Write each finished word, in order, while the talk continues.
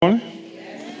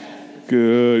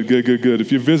Good, good, good, good.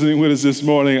 If you're visiting with us this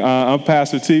morning, I'm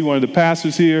Pastor T, one of the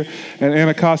pastors here at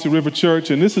Anacostia River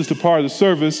Church, and this is the part of the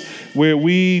service where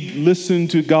we listen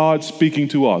to God speaking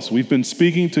to us. We've been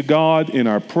speaking to God in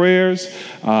our prayers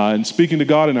and speaking to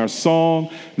God in our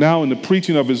song. Now in the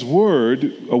preaching of His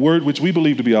Word, a word which we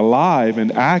believe to be alive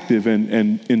and active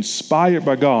and inspired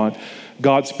by God,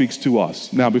 God speaks to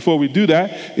us. Now, before we do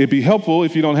that, it'd be helpful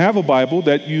if you don't have a Bible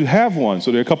that you have one.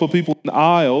 So there are a couple of people in the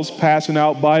aisles passing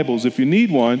out Bibles. If you need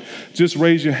one, just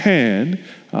raise your hand,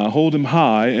 hold them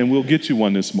high, and we'll get you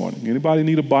one this morning. Anybody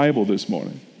need a Bible this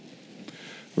morning?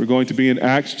 We're going to be in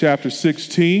Acts chapter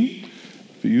 16.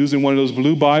 If you're using one of those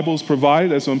blue Bibles provided,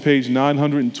 that's on page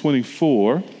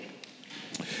 924.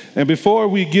 And before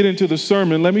we get into the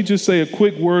sermon, let me just say a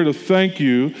quick word of thank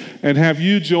you and have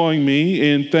you join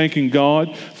me in thanking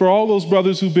God for all those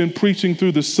brothers who've been preaching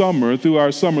through the summer, through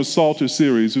our Summer Psalter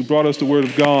series, who brought us the Word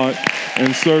of God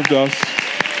and served us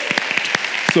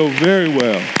so very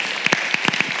well.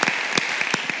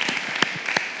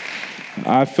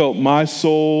 I felt my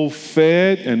soul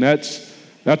fed, and that's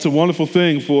a wonderful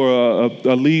thing for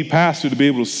a lead pastor to be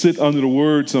able to sit under the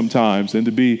Word sometimes and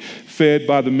to be fed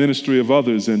by the ministry of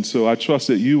others. And so I trust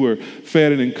that you were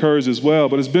fed and encouraged as well.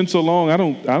 But it's been so long, I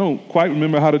don't quite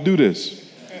remember how to do this.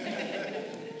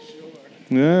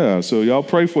 Yeah, so y'all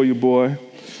pray for your boy.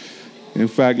 In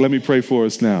fact, let me pray for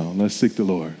us now. Let's seek the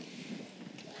Lord.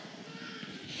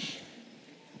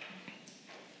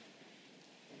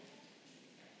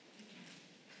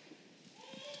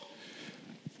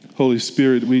 Holy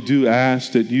Spirit, we do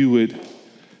ask that you would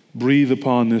breathe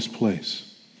upon this place.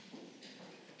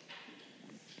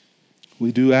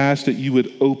 We do ask that you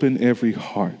would open every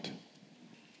heart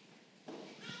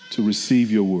to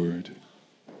receive your word.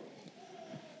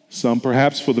 Some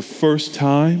perhaps for the first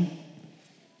time,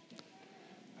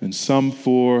 and some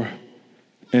for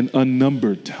an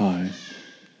unnumbered time.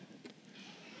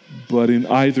 But in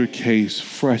either case,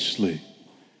 freshly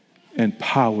and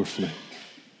powerfully,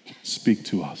 speak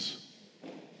to us.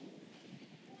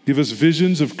 Give us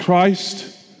visions of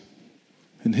Christ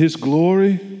and His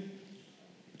glory,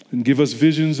 and give us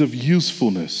visions of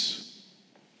usefulness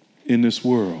in this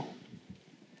world.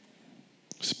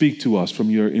 Speak to us from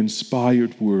your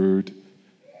inspired word.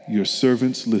 Your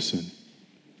servants listen.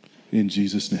 In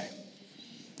Jesus' name,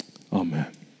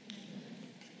 amen.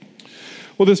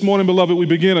 Well, this morning, beloved, we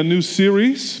begin a new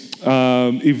series,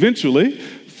 eventually,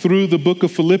 through the book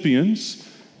of Philippians,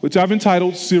 which I've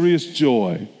entitled Serious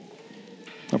Joy.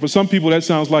 Now, for some people, that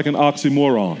sounds like an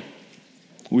oxymoron.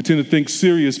 We tend to think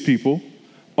serious people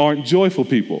aren't joyful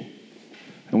people.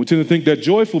 And we tend to think that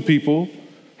joyful people,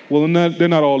 well, they're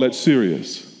not all that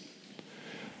serious.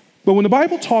 But when the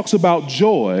Bible talks about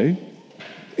joy,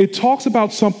 it talks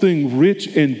about something rich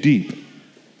and deep,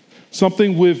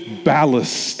 something with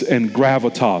ballast and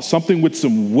gravitas, something with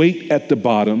some weight at the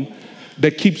bottom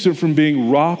that keeps it from being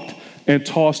rocked and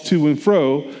tossed to and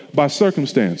fro by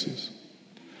circumstances.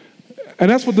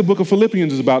 And that's what the book of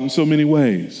Philippians is about in so many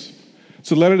ways.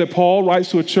 It's a letter that Paul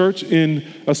writes to a church in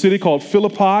a city called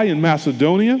Philippi in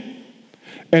Macedonia.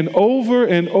 And over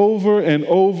and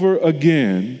over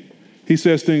again, he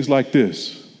says things like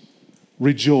this: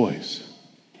 rejoice.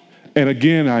 And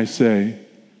again, I say,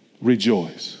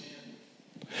 rejoice.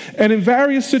 And in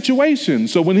various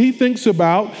situations. So when he thinks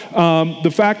about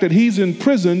the fact that he's in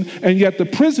prison and yet the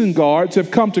prison guards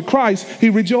have come to Christ, he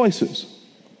rejoices.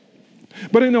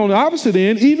 But on the opposite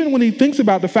end, even when he thinks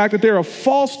about the fact that there are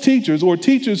false teachers or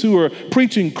teachers who are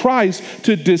preaching Christ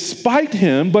to despite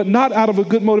him, but not out of a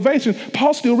good motivation,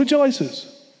 Paul still rejoices.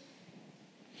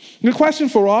 The question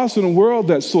for us in a world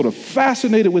that's sort of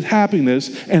fascinated with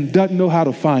happiness and doesn't know how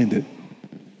to find it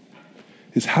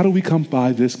is, how do we come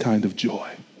by this kind of joy?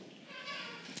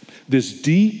 This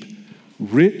deep,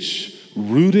 rich,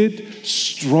 rooted,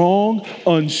 strong,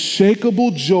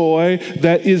 unshakable joy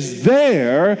that is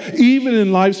there even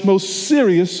in life's most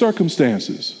serious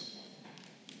circumstances.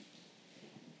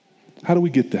 How do we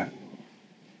get that?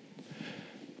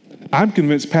 I'm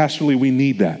convinced pastorally we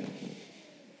need that.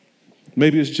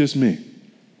 Maybe it's just me.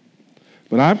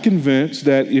 But I'm convinced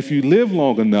that if you live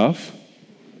long enough,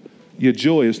 your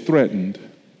joy is threatened.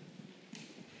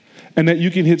 And that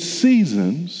you can hit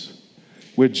seasons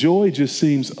where joy just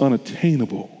seems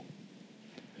unattainable.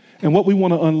 And what we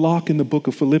want to unlock in the book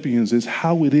of Philippians is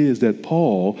how it is that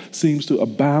Paul seems to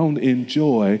abound in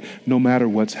joy no matter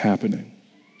what's happening.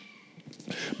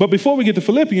 But before we get to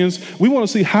Philippians, we want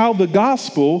to see how the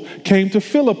gospel came to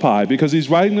Philippi, because he's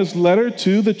writing this letter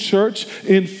to the church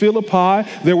in Philippi.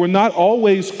 There were not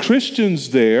always Christians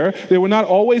there. There were not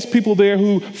always people there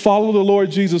who followed the Lord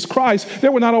Jesus Christ.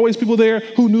 There were not always people there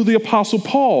who knew the Apostle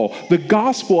Paul. The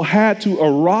gospel had to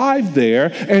arrive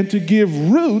there and to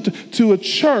give root to a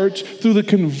church through the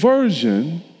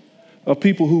conversion of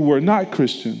people who were not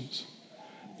Christians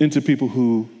into people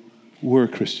who were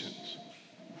Christians.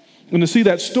 And to see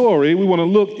that story, we want to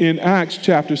look in Acts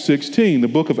chapter 16. The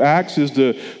book of Acts is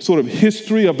the sort of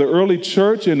history of the early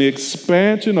church and the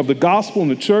expansion of the gospel in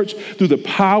the church through the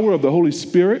power of the Holy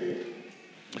Spirit.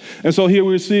 And so here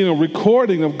we're seeing a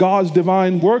recording of God's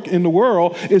divine work in the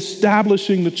world,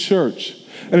 establishing the church.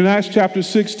 And in Acts chapter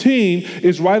 16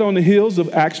 is right on the heels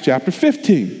of Acts chapter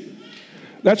 15.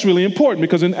 That's really important,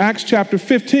 because in Acts chapter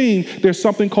 15, there's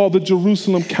something called the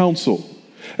Jerusalem Council.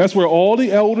 That's where all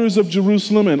the elders of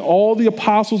Jerusalem and all the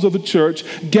apostles of the church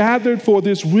gathered for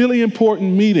this really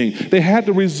important meeting. They had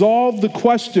to resolve the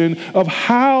question of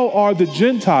how are the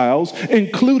Gentiles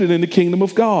included in the kingdom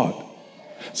of God.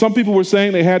 Some people were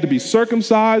saying they had to be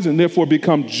circumcised and therefore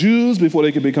become Jews before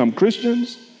they could become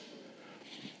Christians.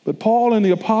 But Paul and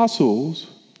the apostles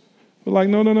were like,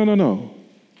 no.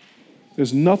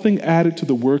 There's nothing added to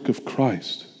the work of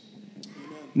Christ.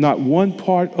 Not one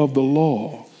part of the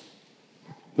law.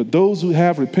 But those who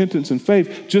have repentance and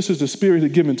faith, just as the Spirit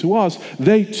had given to us,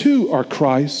 they too are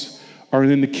Christ, are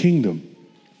in the kingdom.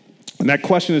 And that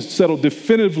question is settled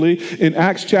definitively in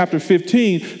Acts chapter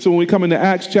 15. So when we come into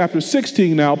Acts chapter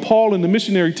 16 now, Paul and the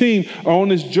missionary team are on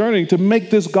this journey to make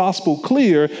this gospel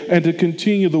clear and to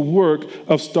continue the work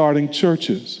of starting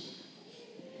churches.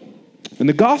 And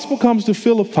the gospel comes to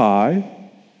Philippi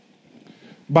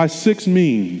by 6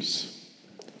 means,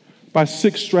 by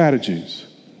 6 strategies.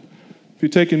 If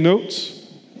you're taking notes,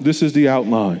 this is the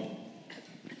outline.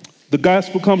 The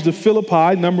gospel comes to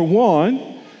Philippi, number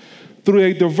 1, through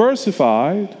a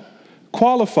diversified,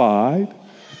 qualified,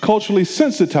 culturally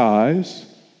sensitized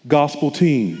gospel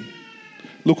team.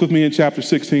 Look with me in chapter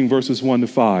 16, verses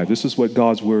 1-5. This is what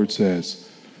God's word says.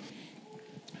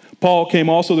 Paul came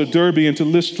also to Derbe and to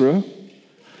Lystra.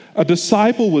 A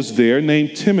disciple was there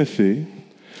named Timothy,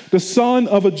 the son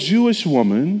of a Jewish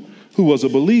woman who was a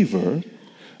believer,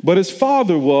 but his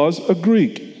father was a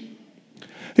Greek.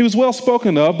 He was well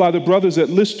spoken of by the brothers at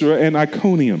Lystra and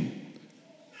Iconium.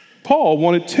 Paul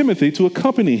wanted Timothy to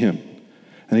accompany him,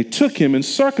 and he took him and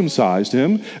circumcised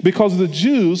him because of the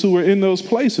Jews who were in those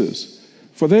places,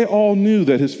 for they all knew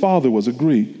that his father was a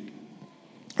Greek.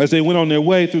 As they went on their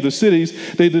way through the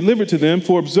cities, they delivered to them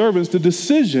for observance the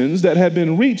decisions that had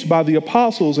been reached by the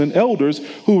apostles and elders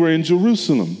who were in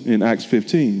Jerusalem in Acts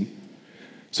 15.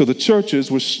 So the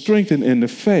churches were strengthened in the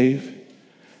faith,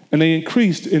 and they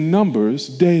increased in numbers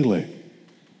daily.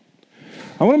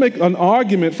 I want to make an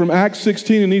argument from Acts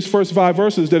 16 in these first 5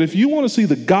 verses that if you want to see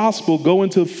the gospel go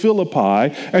into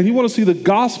Philippi, and you want to see the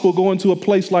gospel go into a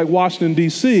place like Washington,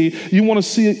 D.C., you want to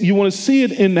see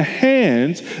it in the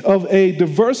hands of a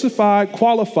diversified,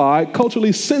 qualified,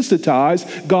 culturally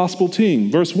sensitized gospel team.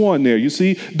 Verse 1 there, you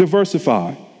see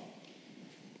diversified.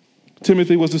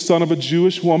 Timothy was the son of a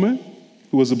Jewish woman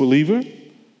who was a believer,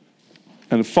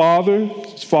 and his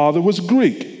father was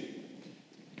Greek.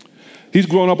 He's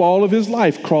grown up all of his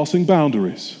life crossing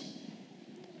boundaries.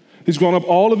 He's grown up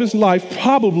all of his life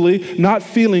probably not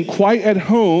feeling quite at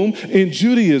home in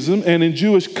Judaism and in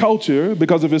Jewish culture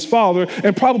because of his father,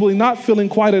 and probably not feeling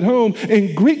quite at home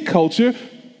in Greek culture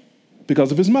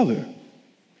because of his mother.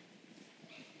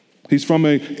 He's from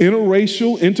an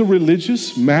interracial,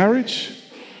 interreligious marriage,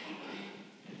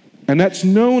 and that's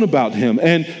known about him.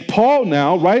 And Paul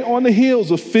now, right on the heels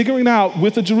of figuring out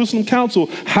with the Jerusalem Council,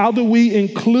 how do we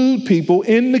include people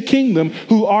in the kingdom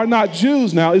who are not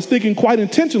Jews now, is thinking quite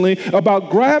intentionally about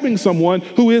grabbing someone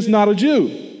who is not a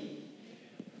Jew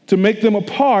to make them a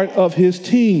part of his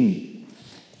team.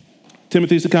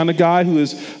 Timothy's the kind of guy who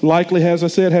is likely, as I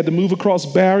said, had to move across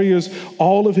barriers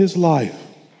all of his life.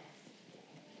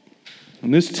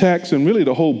 And this text, and really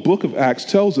the whole book of Acts,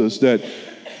 tells us that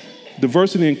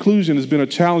diversity and inclusion has been a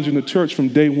challenge in the church from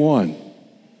day one.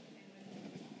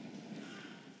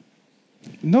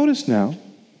 Notice now,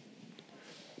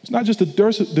 it's not just a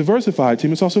diversified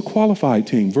team, it's also a qualified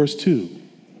team. Verse 2.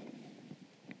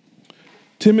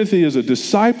 Timothy is a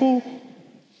disciple.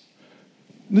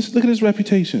 Look at his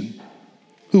reputation.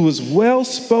 Who was well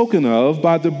spoken of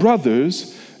by the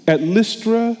brothers at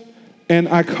Lystra and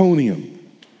Iconium.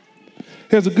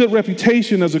 He has a good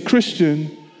reputation as a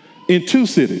Christian in 2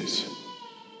 cities,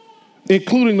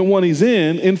 including the one he's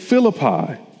in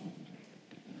Philippi.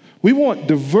 We want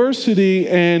diversity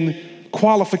and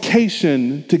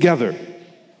qualification together.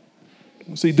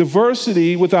 See,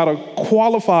 diversity without a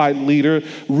qualified leader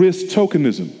risks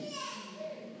tokenism.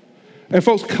 And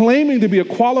folks claiming to be a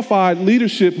qualified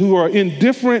leadership who are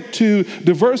indifferent to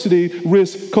diversity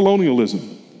risk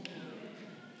colonialism.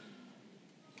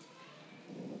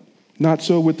 Not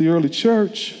so with the early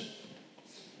church.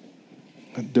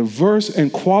 A diverse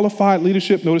and qualified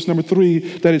leadership, notice number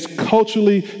 3, that is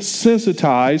culturally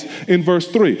sensitized in verse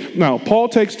 3. Now, Paul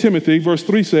takes Timothy, verse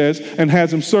 3 says, and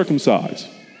has him circumcised.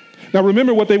 Now,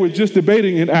 remember what they were just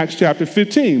debating in Acts chapter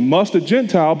 15. Must a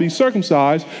Gentile be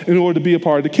circumcised in order to be a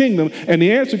part of the kingdom? And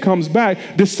the answer comes back,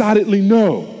 decidedly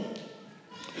no.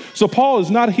 So Paul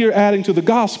is not here adding to the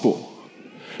gospel.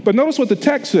 But notice what the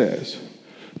text says.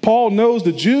 Paul knows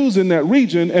the Jews in that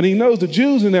region, and he knows the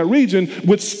Jews in that region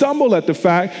would stumble at the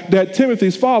fact that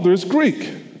Timothy's father is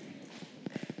Greek.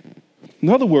 In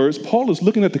other words, Paul is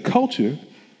looking at the culture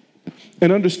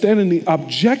and understanding the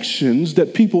objections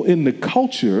that people in the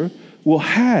culture will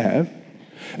have,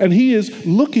 and he is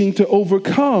looking to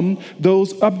overcome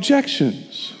those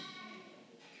objections.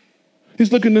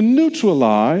 He's looking to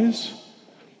neutralize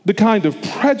the kind of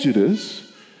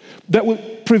prejudice that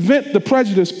would prevent the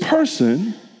prejudiced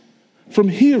person from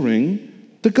hearing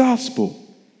the gospel.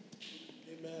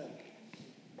 Amen.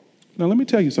 Now, let me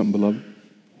tell you something, beloved.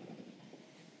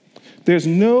 There's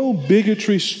no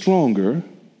bigotry stronger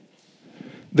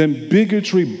than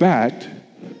bigotry backed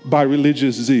by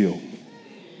religious zeal.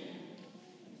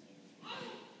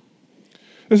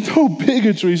 There's no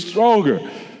bigotry stronger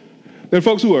than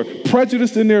folks who are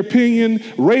prejudiced in their opinion,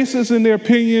 racist in their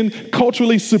opinion,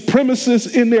 culturally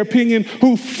supremacist in their opinion,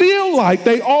 who feel like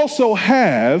they also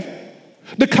have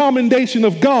the commendation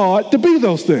of God to be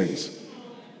those things.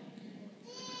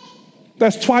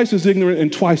 That's twice as ignorant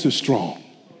and twice as strong.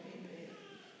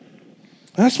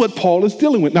 That's what Paul is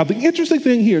dealing with. Now, the interesting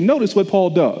thing here, notice what Paul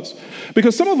does.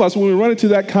 Because some of us, when we run into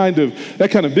that kind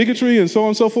of bigotry and so on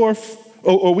and so forth,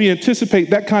 or we anticipate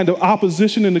that kind of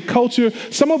opposition in the culture,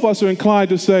 some of us are inclined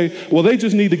to say, well, they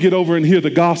just need to get over and hear the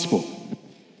gospel.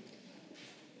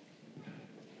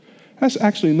 That's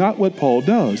actually not what Paul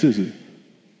does, is it?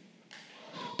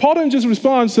 Paul didn't just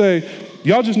respond and say,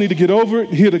 y'all just need to get over it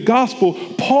and hear the gospel.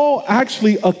 Paul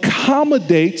actually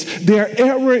accommodates their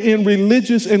error in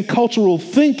religious and cultural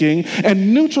thinking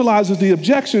and neutralizes the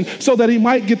objection so that he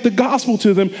might get the gospel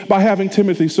to them by having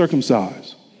Timothy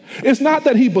circumcised. It's not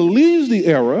that he believes the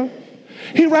error.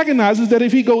 He recognizes that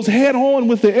if he goes head on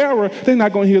with the error, they're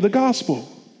not going to hear the gospel.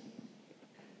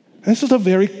 This is a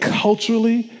very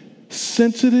culturally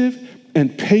sensitive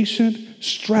and patient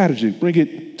strategy. Bring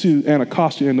it to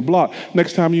Anacostia in the block.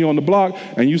 Next time you're on the block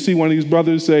and you see one of these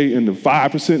brothers, say in the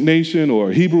 5% nation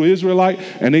or Hebrew Israelite,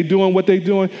 and they doing what they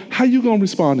doing, how you going to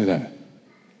respond to that?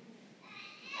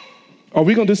 Are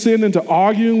we going to descend into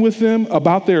arguing with them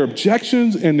about their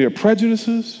objections and their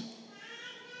prejudices?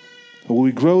 Or will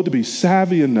we grow to be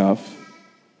savvy enough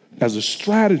as a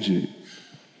strategy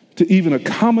to even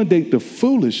accommodate the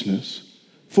foolishness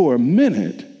for a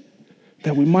minute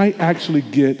that we might actually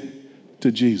get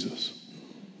to Jesus?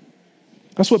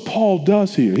 That's what Paul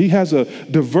does here. He has a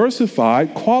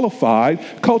diversified,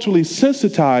 qualified, culturally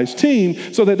sensitized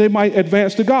team so that they might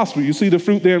advance the gospel. You see the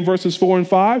fruit there in verses 4 and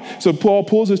 5. So Paul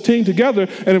pulls his team together,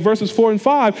 and in verses 4 and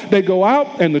 5, they go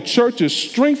out and the church is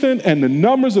strengthened and the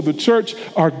numbers of the church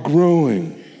are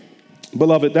growing.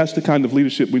 Beloved, that's the kind of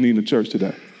leadership we need in the church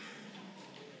today.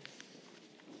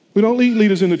 We don't need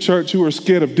leaders in the church who are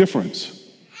scared of difference.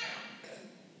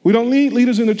 We don't need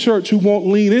leaders in the church who won't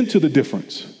lean into the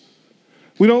difference.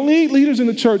 We don't need leaders in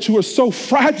the church who are so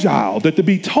fragile that to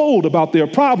be told about their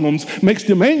problems makes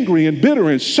them angry and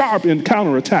bitter and sharp and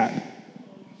counterattack.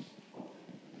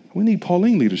 We need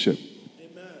Pauline leadership.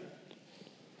 Amen.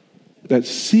 That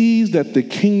sees that the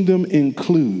kingdom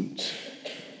includes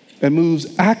and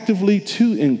moves actively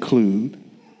to include,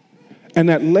 and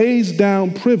that lays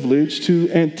down privilege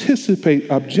to anticipate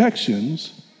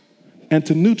objections and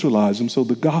to neutralize them so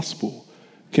the gospel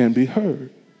can be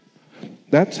heard.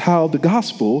 That's how the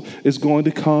gospel is going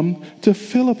to come to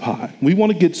Philippi. We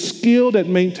want to get skilled at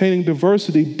maintaining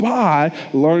diversity by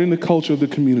learning the culture of the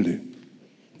community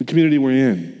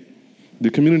we're in,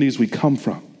 the communities we come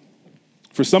from.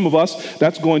 For some of us,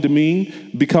 that's going to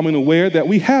mean becoming aware that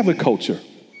we have a culture.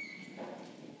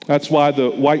 That's why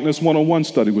the Whiteness 101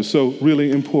 study was so really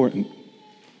important.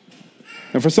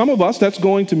 And for some of us, that's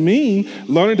going to mean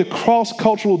learning to cross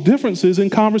cultural differences in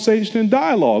conversation and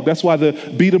dialogue. That's why the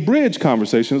Be the Bridge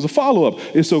conversation as a follow-up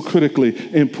is so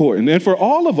critically important. And for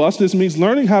all of us, this means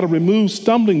learning how to remove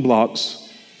stumbling blocks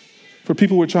for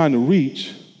people we're trying to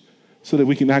reach so that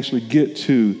we can actually get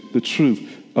to the truth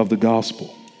of the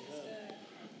gospel.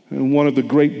 And one of the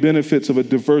great benefits of a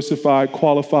diversified,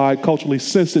 qualified, culturally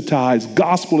sensitized,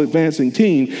 gospel-advancing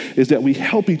team is that we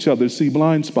help each other see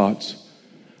blind spots,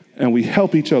 and we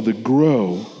help each other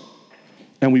grow,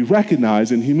 and we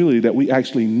recognize in humility that we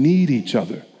actually need each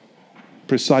other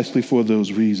precisely for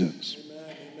those reasons.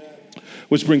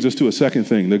 Which brings us to a second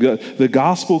thing. The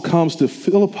gospel comes to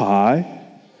Philippi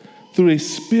through a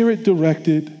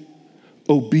spirit-directed,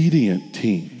 obedient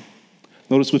team.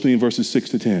 Notice with me in verses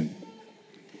 6 to 10.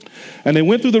 And they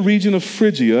went through the region of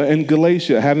Phrygia and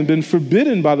Galatia, having been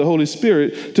forbidden by the Holy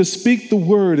Spirit to speak the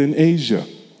word in Asia.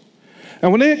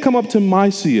 And when they had come up to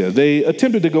Mysia, they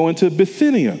attempted to go into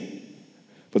Bithynia,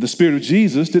 but the Spirit of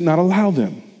Jesus did not allow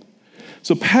them.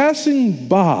 So passing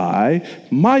by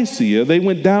Mysia, they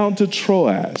went down to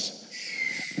Troas,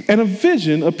 and a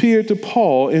vision appeared to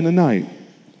Paul in the night.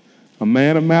 A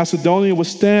man of Macedonia was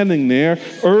standing there,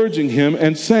 urging him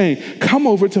and saying, "Come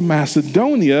over to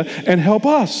Macedonia and help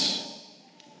us."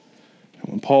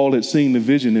 And when Paul had seen the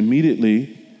vision,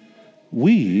 immediately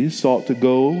we sought to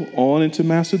go on into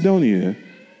Macedonia,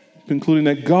 concluding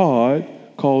that God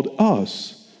called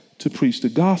us to preach the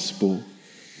gospel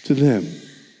to them.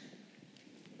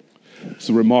 It's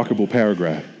a remarkable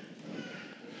paragraph.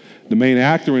 The main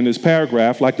actor in this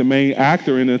paragraph, like the main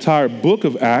actor in the entire book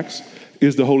of Acts,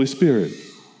 is the Holy Spirit.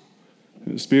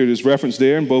 The Spirit is referenced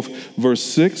there in both verse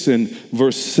 6 and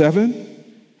verse 7.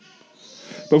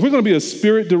 But if we're going to be a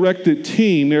spirit-directed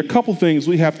team, there are a couple things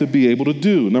we have to be able to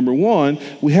do. Number one,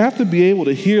 we have to be able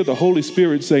to hear the Holy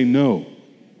Spirit say no.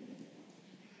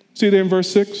 See there in verse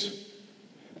 6?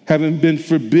 Having been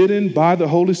forbidden by the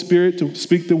Holy Spirit to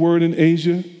speak the word in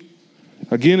Asia.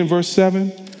 Again in verse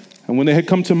 7, and when they had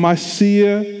come to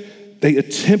Mysia, they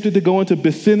attempted to go into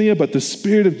Bithynia, but the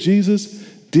Spirit of Jesus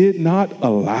did not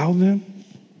allow them.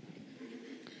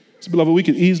 So, beloved, we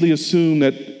can easily assume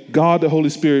that God, the Holy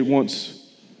Spirit, wants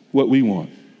what we want.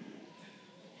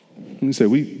 And we say,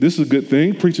 this is a good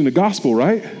thing, preaching the gospel,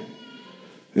 right?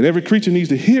 And every creature needs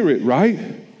to hear it, right?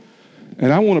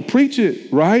 And I want to preach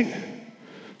it, right?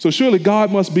 So surely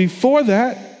God must be for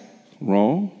that.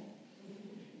 Wrong.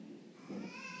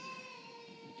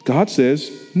 God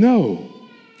says no.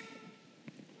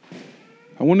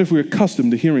 I wonder if we're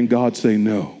accustomed to hearing God say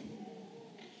no.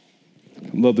 I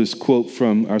love this quote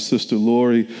from our sister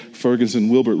Lori Ferguson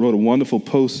Wilbert. Wrote a wonderful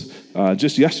post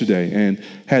just yesterday and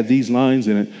had these lines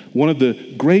in it. One of the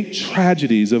great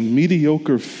tragedies of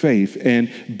mediocre faith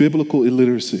and biblical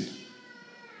illiteracy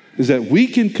is that we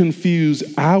can confuse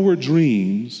our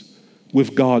dreams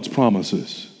with God's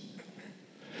promises.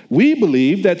 We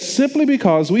believe that simply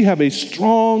because we have a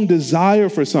strong desire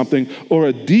for something or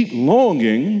a deep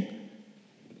longing,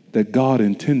 that God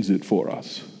intends it for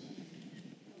us.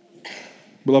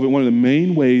 Beloved, one of the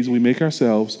main ways we make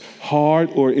ourselves hard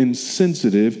or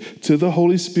insensitive to the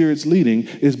Holy Spirit's leading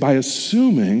is by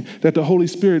assuming that the Holy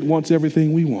Spirit wants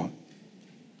everything we want.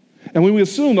 And when we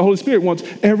assume the Holy Spirit wants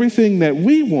everything that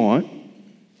we want,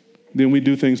 then we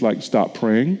do things like stop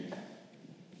praying,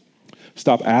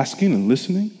 stop asking and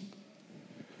listening.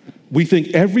 We think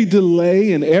every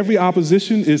delay and every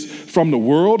opposition is from the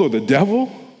world or the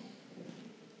devil.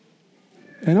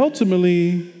 And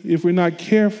ultimately, if we're not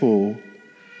careful,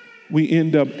 we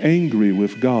end up angry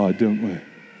with God, don't we?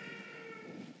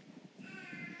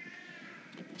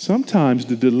 Sometimes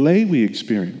the delay we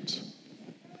experience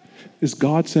is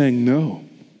God saying no.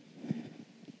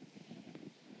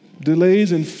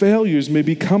 Delays and failures may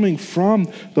be coming from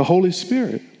the Holy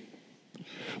Spirit.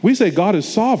 We say God is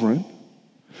sovereign,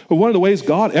 but one of the ways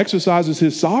God exercises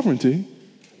his sovereignty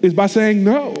is by saying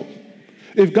no.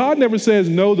 If God never says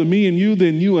no to me and you,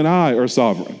 then you and I are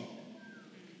sovereign.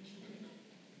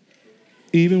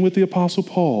 Even with the Apostle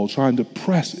Paul trying to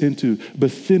press into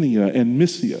Bithynia and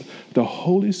Mysia, the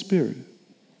Holy Spirit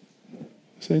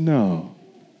say no,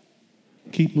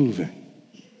 keep moving,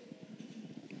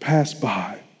 pass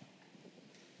by.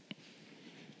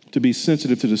 To be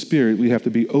sensitive to the Spirit, we have to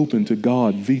be open to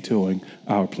God vetoing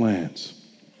our plans.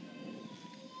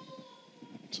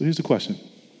 So here's the question.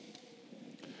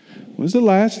 When's the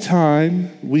last time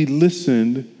we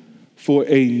listened for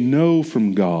a no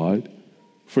from God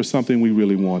for something we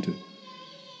really wanted?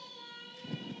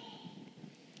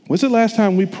 When's the last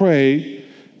time we prayed,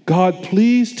 God,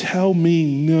 please tell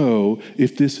me no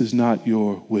if this is not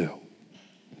your will?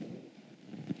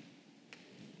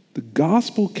 The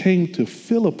gospel came to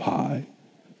Philippi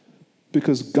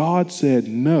because God said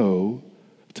no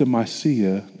to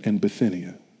Mysia and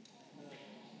Bithynia.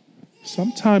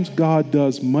 Sometimes God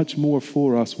does much more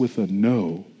for us with a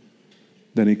no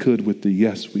than he could with the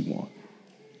yes we want.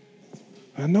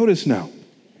 Now notice now,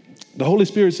 the Holy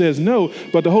Spirit says no,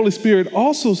 but the Holy Spirit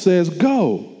also says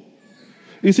go.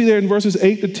 You see there in verses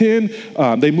 8 to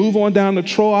 10, they move on down to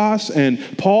Troas, and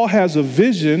Paul has a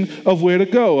vision of where to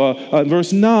go.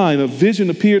 Verse 9, a vision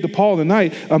appeared to Paul in the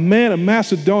night. A man of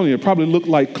Macedonia, probably looked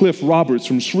like Cliff Roberts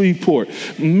from Shreveport.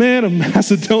 A man of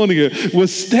Macedonia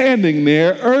was standing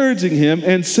there urging him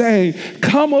and saying,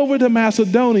 "Come over to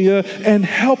Macedonia and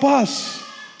help us."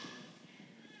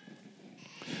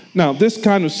 Now, this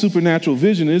kind of supernatural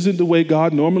vision isn't the way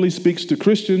God normally speaks to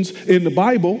Christians in the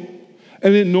Bible.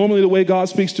 And then normally the way God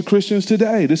speaks to Christians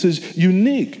today. This is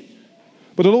unique.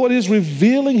 But the Lord is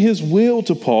revealing his will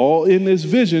to Paul in this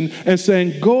vision and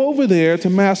saying, go over there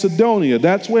to Macedonia.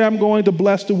 That's where I'm going to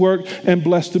bless the work and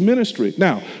bless the ministry.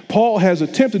 Now, Paul has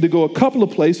attempted to go a couple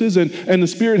of places and the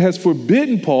Spirit has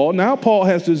forbidden Paul. Now Paul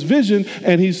has this vision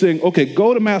and he's saying, okay,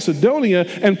 go to Macedonia.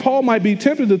 And Paul might be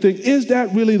tempted to think, is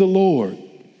that really the Lord?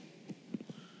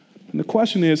 And the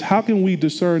question is, how can we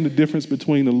discern the difference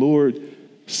between the Lord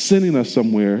sending us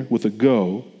somewhere with a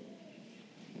go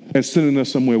and sending us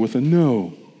somewhere with a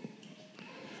no?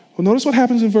 Well, notice what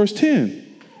happens in verse 10.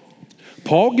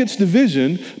 Paul gets the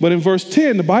vision, but in verse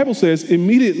 10, the Bible says,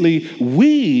 immediately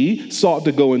we sought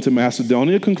to go into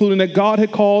Macedonia, concluding that God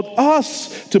had called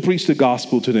us to preach the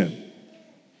gospel to them.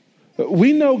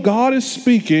 We know God is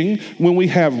speaking when we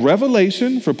have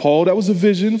revelation. For Paul, that was a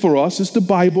vision. For us, it's the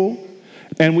Bible.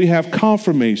 And we have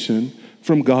confirmation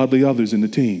from godly others in the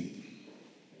team.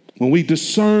 When we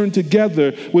discern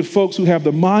together with folks who have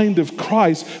the mind of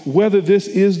Christ, whether this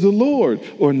is the Lord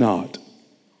or not.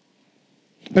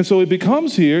 And so it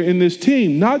becomes here in this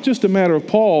team, not just a matter of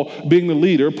Paul being the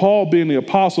leader, Paul being the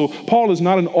apostle. Paul is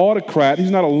not an autocrat. He's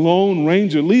not a lone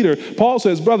ranger leader. Paul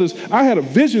says, brothers, I had a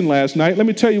vision last night. Let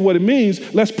me tell you what it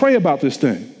means. Let's pray about this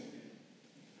thing.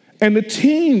 And the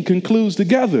team concludes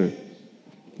together.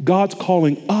 God's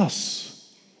calling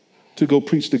us to go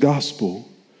preach the gospel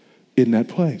in that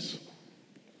place.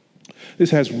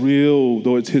 This has real,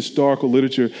 though it's historical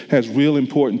literature, has real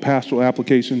important pastoral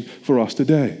application for us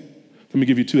today. Let me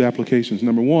give you two applications.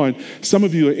 Number one, some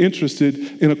of you are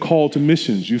interested in a call to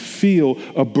missions. You feel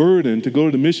a burden to go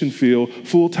to the mission field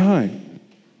full time.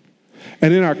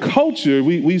 And in our culture,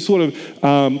 we sort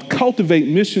of cultivate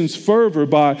missions fervor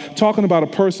by talking about a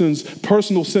person's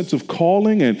personal sense of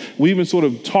calling. And we even sort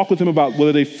of talk with them about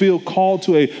whether they feel called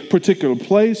to a particular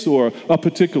place or a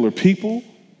particular people.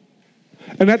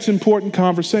 And that's important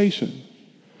conversation.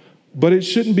 But it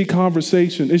shouldn't be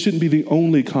conversation. It shouldn't be the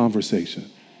only conversation.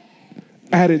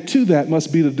 Added to that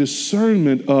must be the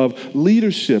discernment of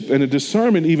leadership and a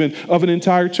discernment even of an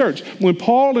entire church. When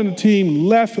Paul and the team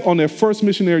left on their first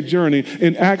missionary journey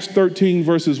in Acts 13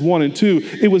 verses 1 and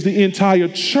 2, it was the entire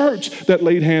church that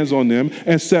laid hands on them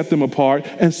and set them apart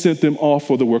and sent them off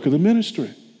for the work of the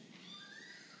ministry.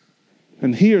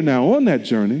 And here now on that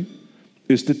journey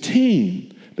is the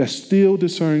team that's still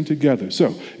discerning together.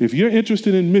 So if you're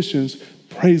interested in missions,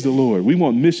 praise the Lord. We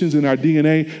want missions in our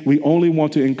DNA. We only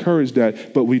want to encourage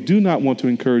that, but we do not want to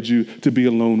encourage you to be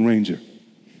a lone ranger.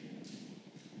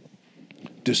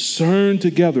 Discern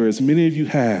together, as many of you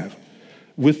have,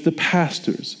 with the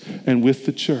pastors and with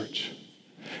the church.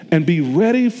 And be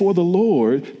ready for the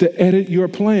Lord to edit your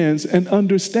plans and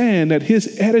understand that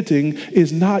his editing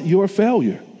is not your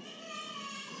failure.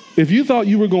 If you thought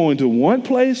you were going to one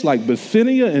place like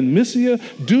Bithynia and Mysia,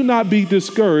 do not be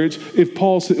discouraged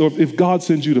if God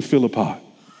sends you to Philippi.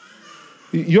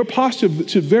 Your posture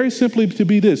should very simply to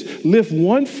be this: lift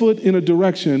one foot in a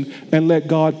direction and let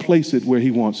God place it where he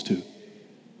wants to.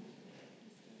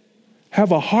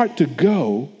 Have a heart to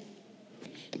go,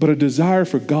 but a desire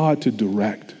for God to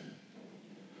direct.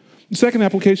 The second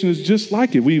application is just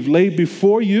like it. We've laid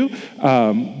before you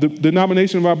the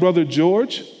nomination of our brother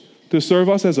George to serve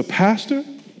us as a pastor.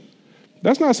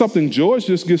 That's not something George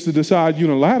just gets to decide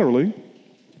unilaterally.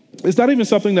 It's not even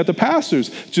something that the pastors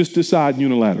just decide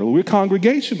unilaterally. We're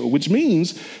congregational, which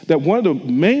means that one of the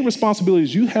main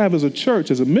responsibilities you have as a church,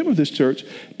 as a member of this church,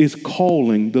 is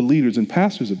calling the leaders and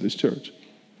pastors of this church.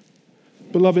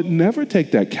 Beloved, never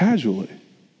take that casually.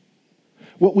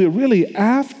 What we're really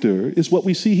after is what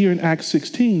we see here in Acts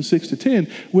 16, 6 to 10.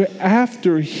 We're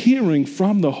after hearing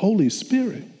from the Holy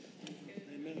Spirit.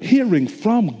 Hearing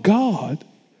from God,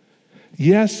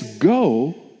 yes,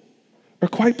 go, or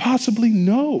quite possibly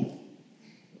no.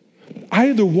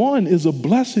 Either one is a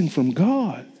blessing from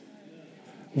God.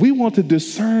 We want to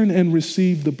discern and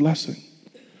receive the blessing.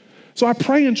 So I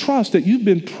pray and trust that you've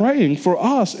been praying for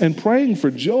us and praying for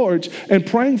George and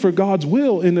praying for God's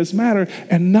will in this matter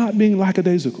and not being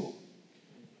lackadaisical.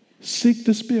 Seek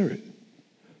the Spirit.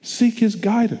 Seek his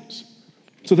guidance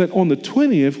so that on the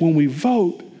 20th, when we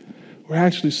vote, we're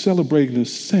actually celebrating the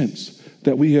sense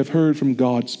that we have heard from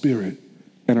God's Spirit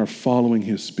and are following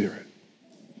his Spirit.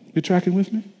 You're tracking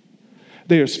with me?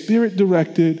 They are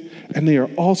spirit-directed, and they are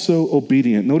also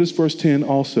obedient. Notice verse 10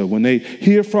 also. When they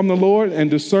hear from the Lord and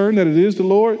discern that it is the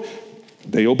Lord,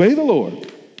 they obey the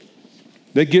Lord.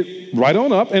 They get right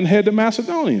on up and head to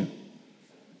Macedonia.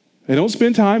 They don't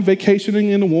spend time vacationing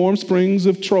in the warm springs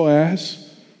of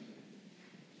Troas,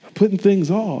 putting things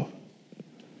off.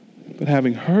 But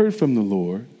having heard from the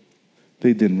Lord,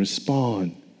 they didn't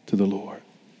respond to the Lord.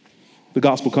 The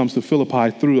gospel comes to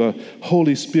Philippi through a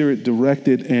Holy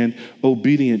Spirit-directed and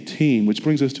obedient team, which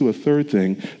brings us to a third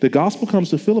thing. The gospel comes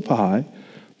to Philippi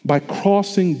by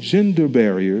crossing gender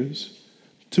barriers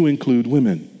to include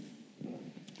women.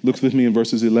 Look with me in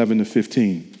verses 11 to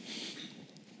 15.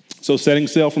 So setting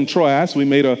sail from Troas, we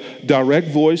made a direct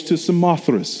voyage to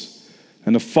Samothrace,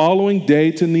 and the following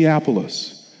day to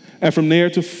Neapolis, and from there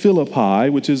to Philippi,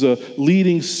 which is a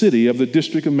leading city of the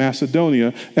district of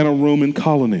Macedonia and a Roman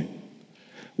colony.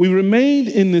 We remained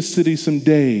in this city some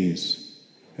days,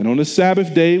 and on the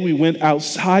Sabbath day we went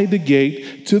outside the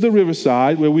gate to the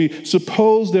riverside where we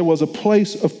supposed there was a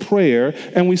place of prayer,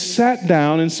 and we sat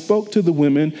down and spoke to the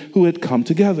women who had come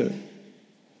together.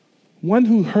 One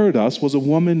who heard us was a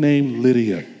woman named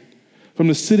Lydia from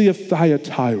the city of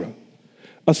Thyatira,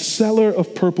 a seller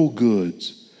of purple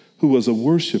goods who was a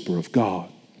worshiper of God.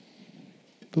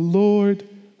 The Lord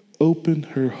opened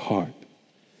her heart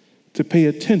to pay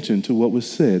attention to what was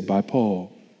said by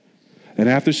Paul. And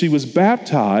after she was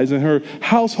baptized and her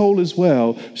household as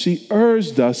well, she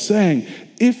urged us, saying,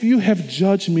 "If you have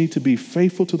judged me to be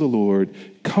faithful to the Lord,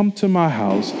 come to my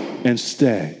house and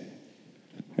stay."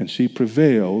 And she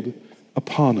prevailed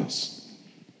upon us.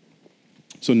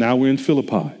 So now we're in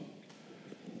Philippi.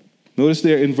 Notice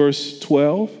there in verse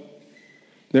 12,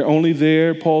 they're only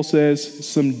there, Paul says,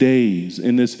 some days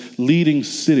in this leading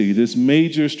city, this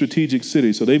major strategic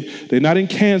city. So they're not in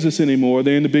Kansas anymore,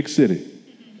 they're in the big city.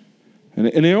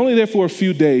 And they're only there for a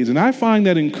few days. And I find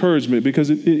that encouragement because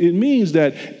it means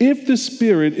that if the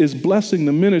Spirit is blessing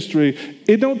the ministry,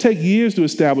 it don't take years to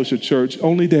establish a church,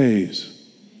 only days.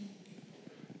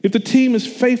 If the team is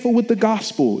faithful with the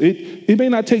gospel, it may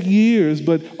not take years,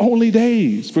 but only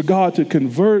days for God to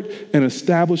convert and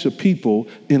establish a people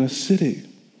in a city.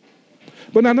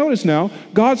 But now notice now,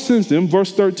 God sends them,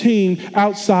 verse 13,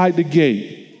 outside the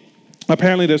gate.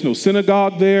 Apparently there's no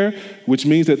synagogue there, which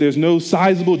means that there's no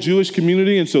sizable Jewish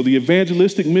community, and so the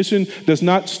evangelistic mission does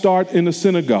not start in a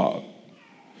synagogue.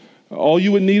 All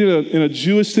you would need in a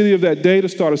Jewish city of that day to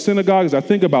start a synagogue is, I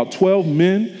think, about 12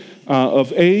 men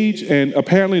of age, and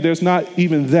apparently there's not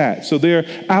even that. So they're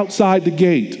outside the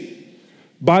gate,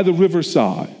 by the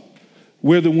riverside,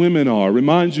 where the women are.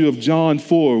 Reminds you of John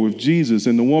 4 with Jesus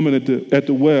and the woman at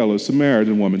the well, a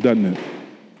Samaritan woman, doesn't it?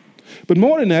 But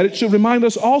more than that, it should remind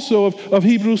us also of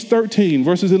Hebrews 13,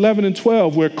 verses 11 and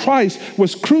 12, where Christ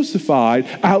was crucified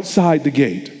outside the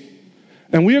gate.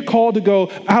 And we are called to go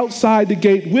outside the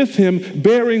gate with him,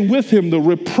 bearing with him the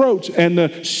reproach and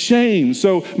the shame.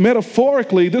 So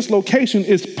metaphorically, this location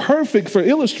is perfect for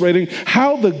illustrating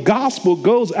how the gospel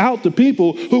goes out to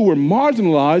people who were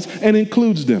marginalized and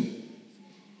includes them.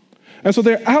 And so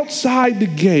they're outside the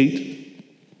gate,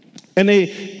 and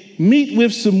they meet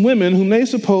with some women whom they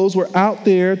suppose were out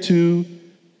there to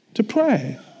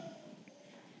pray.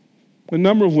 A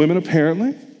number of women,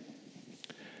 apparently.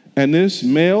 And this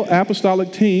male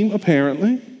apostolic team,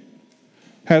 apparently,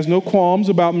 has no qualms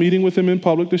about meeting with him in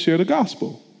public to share the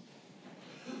gospel.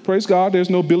 Praise God, there's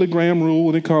no Billy Graham rule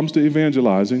when it comes to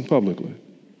evangelizing publicly.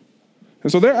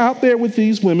 And so they're out there with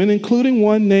these women, including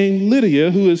one named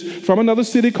Lydia, who is from another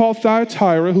city called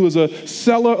Thyatira, who is a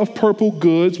seller of purple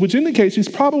goods, which indicates she's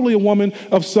probably a woman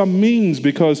of some means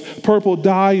because purple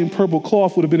dye and purple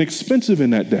cloth would have been expensive in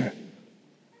that day.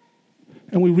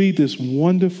 And we read this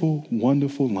wonderful,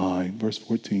 wonderful line, verse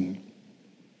 14.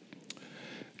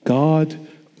 God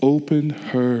opened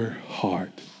her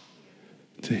heart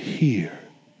to hear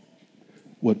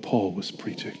what Paul was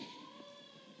preaching.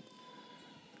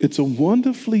 It's a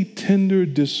wonderfully tender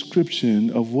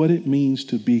description of what it means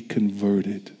to be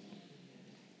converted.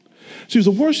 She was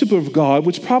a worshiper of God,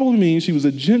 which probably means she was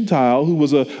a Gentile who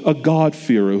was a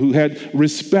God-fearer, who had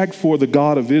respect for the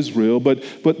God of Israel, but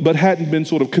hadn't been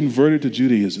sort of converted to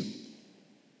Judaism.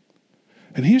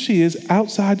 And here she is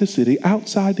outside the city,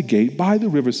 outside the gate, by the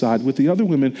riverside with the other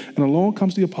women, and along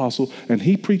comes the apostle, and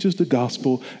he preaches the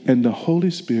gospel, and the Holy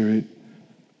Spirit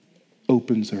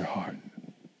opens her heart.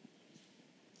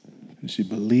 And she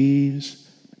believes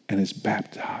and is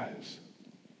baptized.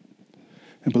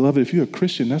 And beloved, if you're a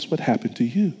Christian, that's what happened to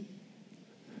you.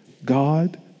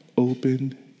 God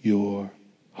opened your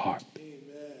heart. Amen.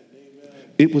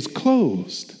 It was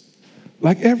closed,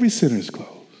 like every sinner's closed.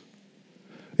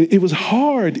 It was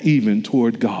hard even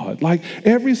toward God. Like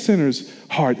every sinner's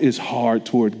heart is hard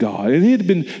toward God. And it had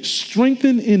been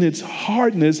strengthened in its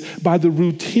hardness by the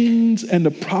routines and the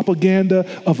propaganda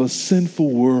of a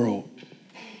sinful world.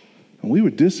 And we were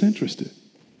disinterested.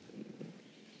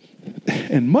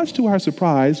 And much to our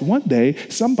surprise, one day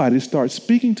somebody started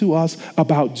speaking to us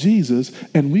about Jesus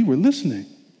and we were listening.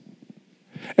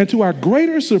 And to our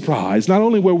greater surprise, not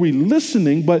only were we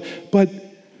listening, but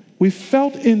we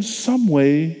felt in some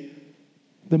way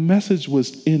the message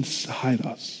was inside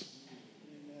us,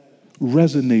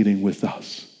 resonating with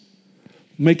us,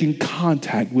 making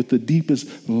contact with the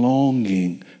deepest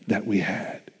longing that we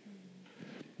had.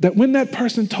 That when that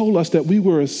person told us that we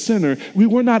were a sinner, we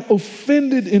were not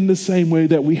offended in the same way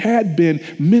that we had been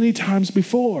many times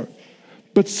before.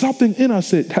 But something in us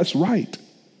said, that's right.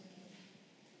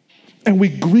 And we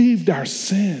grieved our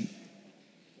sin.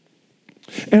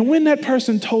 And when that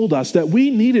person told us that we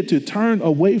needed to turn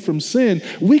away from sin,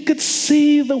 we could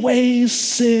see the ways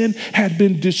sin had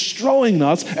been destroying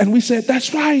us. And we said,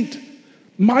 that's right.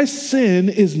 My sin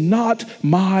is not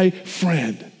my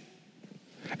friend.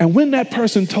 And when that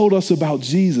person told us about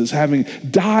Jesus having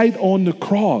died on the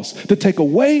cross to take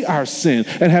away our sin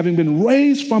and having been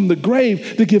raised from the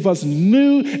grave to give us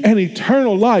new and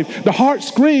eternal life, the heart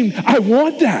screamed, I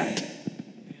want that.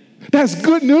 That's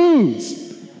good news.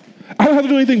 I don't have to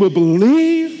do anything but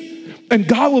believe, and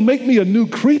God will make me a new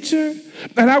creature,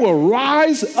 and I will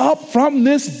rise up from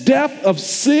this death of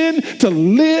sin to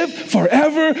live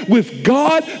forever with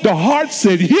God. The heart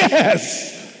said,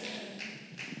 yes.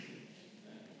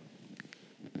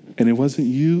 And it wasn't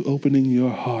you opening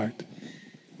your heart.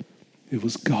 It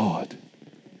was God,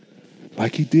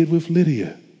 like he did with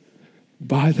Lydia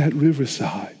by that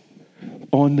riverside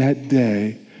on that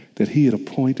day that he had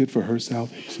appointed for her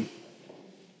salvation.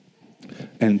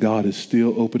 And God is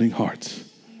still opening hearts,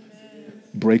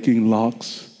 breaking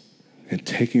locks and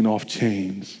taking off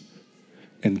chains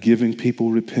and giving people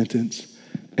repentance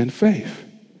and faith.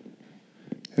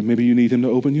 And maybe you need him to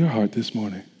open your heart this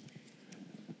morning.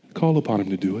 Call upon him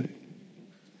to do it.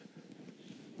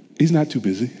 He's not too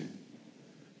busy.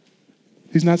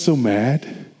 He's not so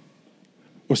mad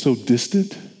or so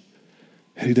distant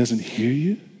that he doesn't hear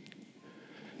you.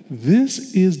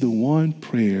 This is the one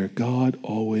prayer God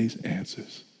always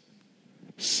answers.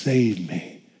 Save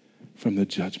me from the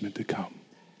judgment to come.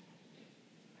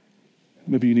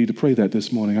 Maybe you need to pray that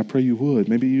this morning. I pray you would.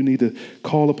 Maybe you need to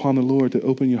call upon the Lord to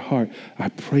open your heart. I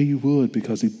pray you would,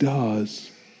 because he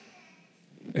does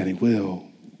and he will.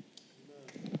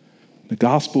 The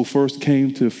gospel first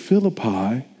came to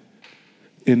Philippi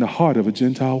in the heart of a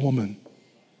Gentile woman,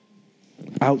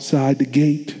 outside the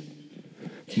gate,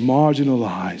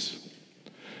 marginalized.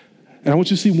 And I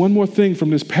want you to see one more thing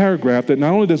from this paragraph, that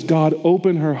not only does God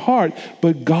open her heart,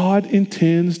 but God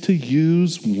intends to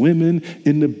use women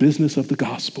in the business of the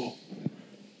gospel.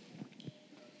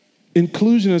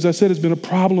 Inclusion, as I said, has been a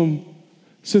problem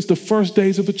since the first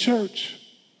days of the church.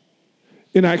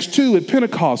 In Acts 2 at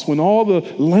Pentecost, when all the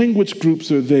language groups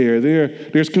are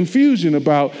there's confusion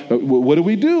about what do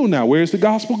we do now? Where's the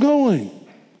gospel going?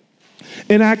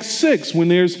 In Acts 6, when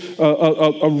there's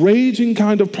a raging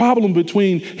kind of problem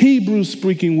between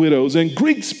Hebrew-speaking widows and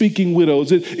Greek-speaking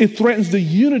widows, it threatens the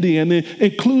unity and the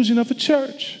inclusion of the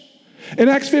church. In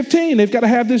Acts 15, they've got to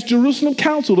have this Jerusalem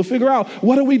council to figure out,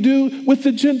 what do we do with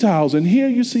the Gentiles? And here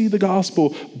you see the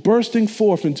gospel bursting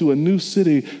forth into a new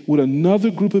city with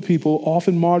another group of people,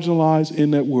 often marginalized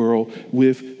in that world,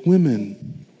 with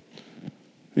women.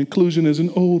 Inclusion is an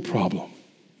old problem.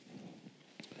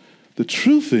 The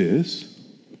truth is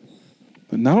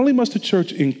that not only must the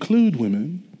church include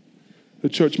women, the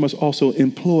church must also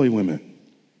employ women.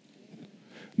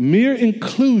 Mere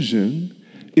inclusion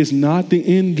is not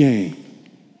the end game.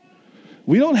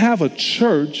 We don't have a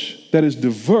church that is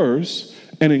diverse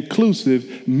and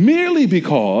inclusive merely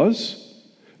because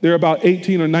there are about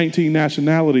 18 or 19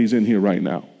 nationalities in here right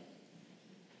now.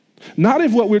 Not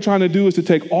if what we're trying to do is to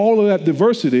take all of that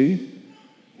diversity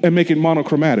and make it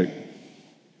monochromatic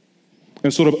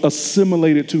and sort of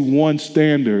assimilate it to one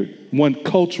standard, one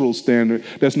cultural standard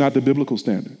that's not the biblical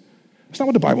standard. That's not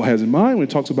what the Bible has in mind when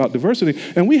it talks about diversity.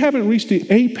 And we haven't reached the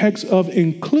apex of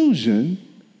inclusion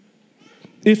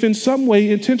if in some way,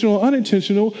 intentional or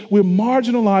unintentional, we're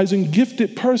marginalizing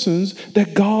gifted persons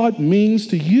that God means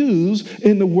to use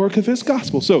in the work of his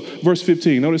gospel. So, verse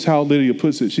 15, notice how Lydia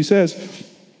puts it. She says,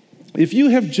 if you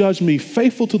have judged me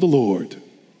faithful to the Lord,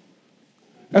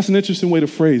 that's an interesting way to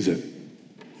phrase it.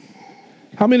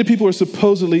 How many people are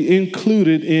supposedly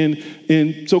included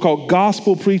in so-called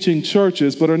gospel preaching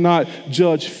churches but are not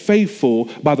judged faithful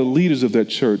by the leaders of that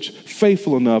church,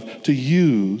 faithful enough to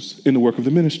use in the work of the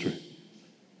ministry?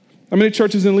 How many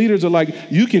churches and leaders are like,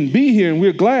 you can be here and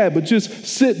we're glad, but just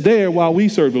sit there while we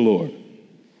serve the Lord?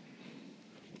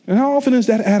 And how often is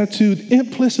that attitude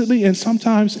implicitly and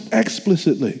sometimes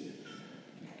explicitly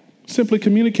simply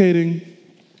communicating,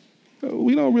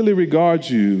 we don't really regard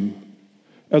you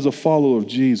as a follower of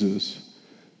Jesus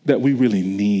that we really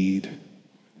need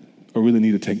or really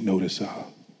need to take notice of?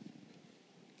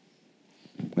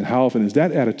 And how often is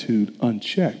that attitude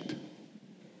unchecked?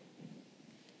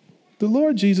 The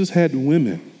Lord Jesus had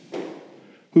women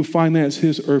who financed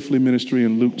his earthly ministry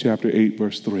in Luke chapter 8,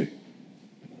 verse 3.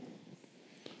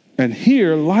 And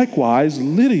here, likewise,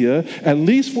 Lydia, at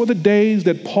least for the days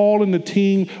that Paul and the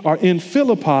team are in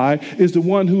Philippi, is the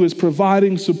one who is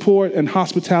providing support and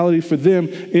hospitality for them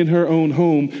in her own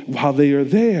home while they are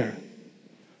there.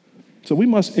 So we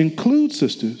must include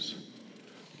sisters,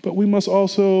 but we must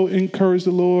also encourage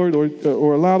the Lord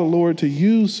or allow the Lord to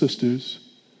use sisters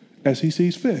as he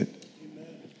sees fit.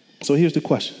 So here's the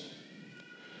question.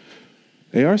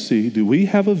 ARC, do we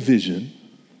have a vision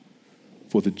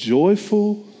for the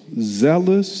joyful,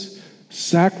 zealous,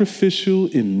 sacrificial,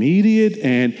 immediate,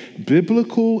 and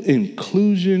biblical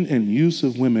inclusion and use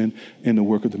of women in the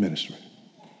work of the ministry?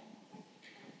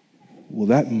 Will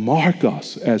that mark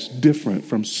us as different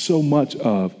from so much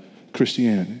of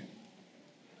Christianity?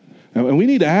 And we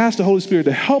need to ask the Holy Spirit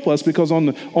to help us, because on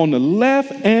the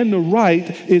left and the right,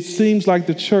 it seems like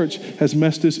the church has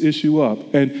messed this issue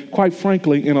up. And quite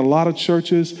frankly, in a lot of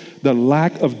churches, the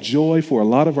lack of joy for a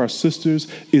lot of our sisters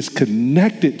is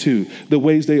connected to the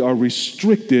ways they are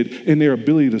restricted in their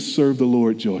ability to serve the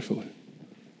Lord joyfully.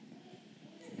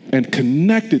 And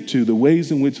connected to the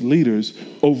ways in which leaders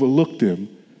overlook them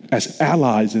as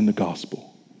allies in the gospel.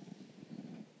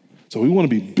 So we want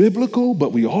to be biblical,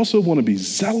 but we also want to be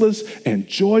zealous and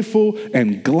joyful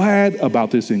and glad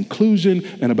about this inclusion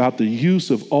and about the use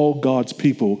of all God's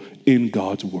people in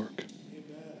God's work.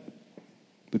 Amen.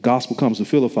 The gospel comes to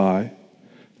Philippi,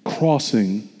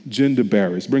 crossing gender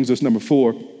barriers. Brings us number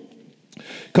 4.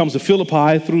 Comes to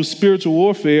Philippi through spiritual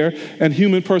warfare and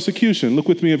human persecution. Look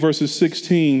with me at verses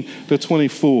 16 to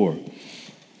 24.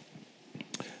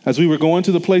 As we were going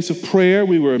to the place of prayer,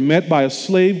 we were met by a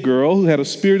slave girl who had a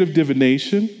spirit of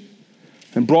divination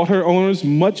and brought her owners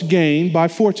much gain by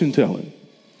fortune telling.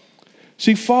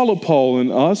 She followed Paul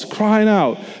and us, crying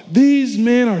out, "These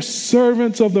men are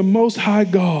servants of the Most High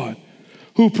God,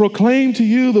 who proclaim to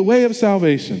you the way of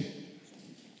salvation."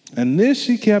 And this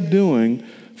she kept doing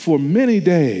for many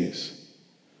days.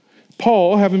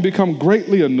 Paul, having become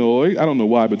greatly annoyed, I don't know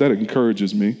why, but that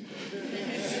encourages me.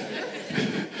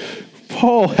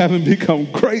 Paul, having become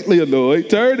greatly annoyed,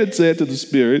 turned and said to the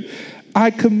spirit, "I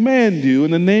command you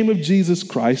in the name of Jesus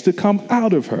Christ to come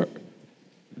out of her."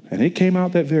 And it came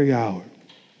out that very hour.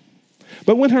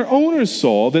 But when her owners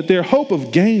saw that their hope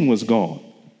of gain was gone,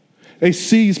 they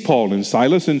seized Paul and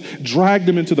Silas and dragged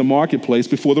them into the marketplace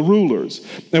before the rulers.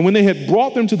 And when they had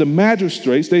brought them to the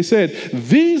magistrates, they said,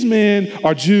 "These men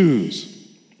are Jews,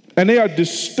 and they are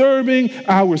disturbing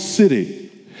our city.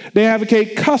 They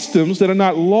advocate customs that are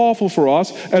not lawful for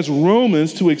us as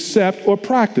Romans to accept or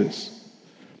practice."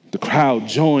 The crowd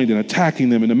joined in attacking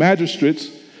them, and the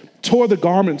magistrates tore the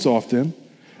garments off them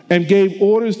and gave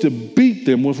orders to beat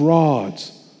them with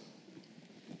rods.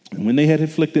 And when they had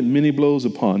inflicted many blows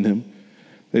upon them,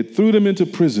 they threw them into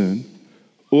prison,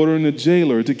 ordering the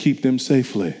jailer to keep them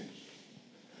safely.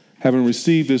 Having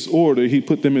received this order, he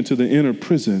put them into the inner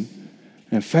prison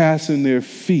and fastened their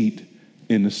feet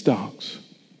in the stocks.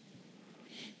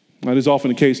 Now, it is often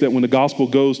the case that when the gospel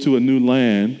goes to a new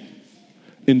land,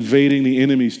 invading the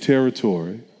enemy's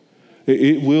territory,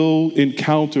 it will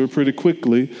encounter pretty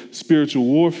quickly spiritual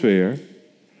warfare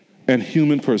and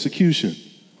human persecution.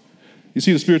 You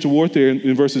see the spiritual warfare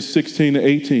in verses 16 to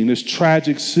 18, this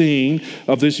tragic scene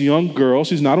of this young girl.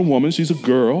 She's not a woman, she's a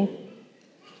girl.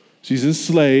 She's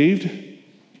enslaved.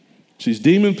 She's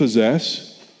demon-possessed.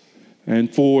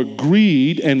 And for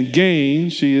greed and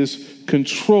gain, she is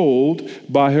controlled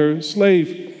by her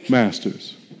slave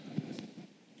masters.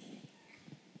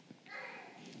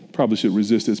 Probably should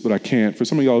resist this, but I can't. For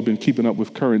some of y'all have been keeping up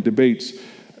with current debates,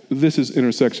 this is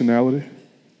intersectionality.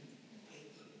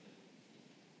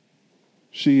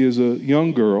 She is a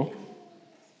young girl.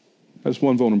 That's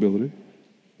one vulnerability,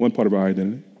 one part of our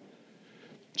identity.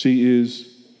 She is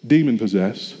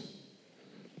demon-possessed.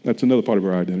 That's another part of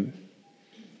our identity.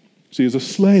 She is a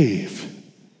slave.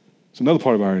 It's another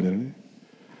part of our identity.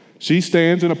 She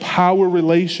stands in a power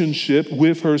relationship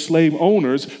with her slave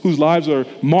owners whose lives are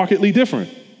markedly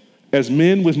different as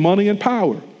men with money and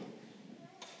power.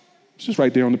 It's just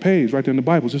right there on the page, right there in the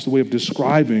Bible. It's just a way of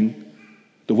describing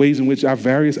the ways in which our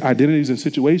various identities and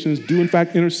situations do in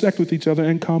fact intersect with each other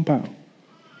and compound.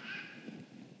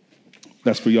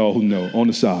 That's for y'all who know, on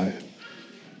the side.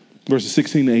 Verses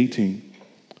 16 to 18.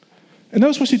 And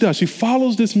notice what she does. She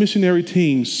follows this missionary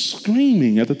team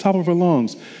screaming at the top of her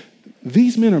lungs.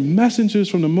 These men are messengers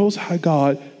from the Most High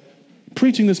God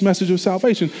preaching this message of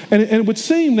salvation. And it would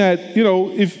seem that,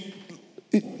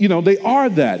 they are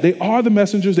that. They are the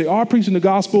messengers. They are preaching the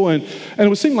gospel. And it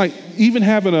would seem like even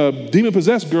having a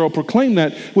demon-possessed girl proclaim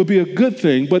that would be a good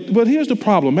thing. But here's the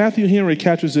problem. Matthew Henry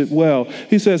catches it well.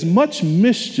 He says, much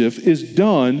mischief is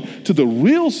done to the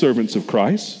real servants of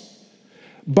Christ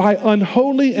by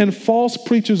unholy and false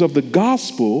preachers of the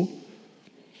gospel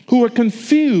who are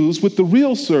confused with the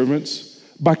real servants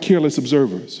by careless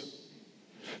observers.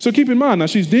 So keep in mind, now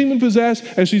she's demon-possessed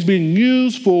and she's being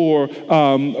used for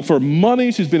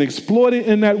money. She's been exploited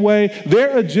in that way.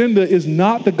 Their agenda is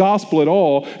not the gospel at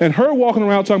all. And her walking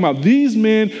around talking about these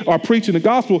men are preaching the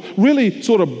gospel really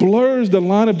sort of blurs the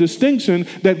line of distinction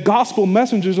that gospel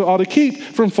messengers ought to keep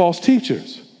from false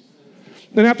teachers.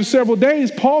 Then after several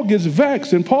days, Paul gets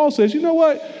vexed and Paul says, you know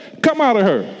what? Come out of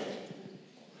her.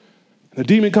 The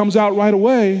demon comes out right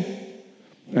away,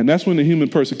 and that's when the human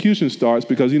persecution starts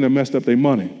because he done messed up their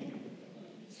money.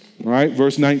 All right,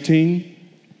 verse 19,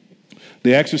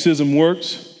 the exorcism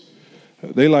works.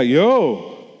 They like,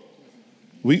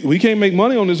 we can't make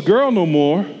money on this girl no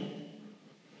more.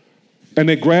 And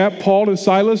they grab Paul and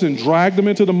Silas and drag them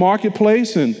into the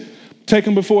marketplace and take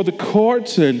them before the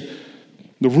courts and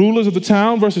the rulers of the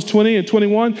town, verses 20 and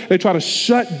 21, they try to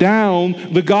shut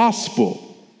down the gospel.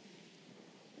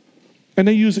 And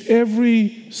they use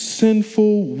every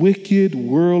sinful, wicked,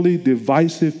 worldly,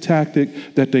 divisive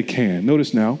tactic that they can.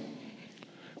 Notice now,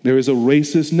 there is a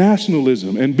racist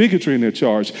nationalism and bigotry in their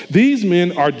charge. These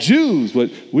men are Jews, but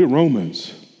we're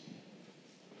Romans.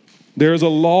 There is a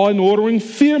law and ordering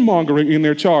fear-mongering in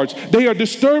their charge. They are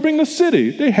disturbing the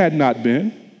city. They had not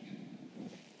been.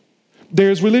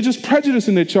 There's religious prejudice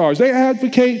in their charge. They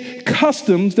advocate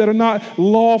customs that are not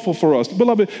lawful for us.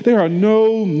 Beloved, there are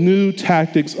no new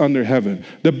tactics under heaven.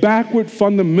 The backward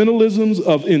fundamentalisms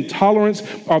of intolerance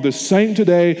are the same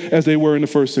today as they were in the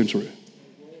first century.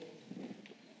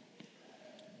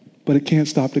 But it can't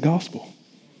stop the gospel.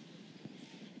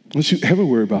 Don't you ever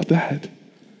worry about that.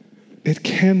 It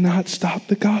cannot stop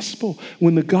the gospel.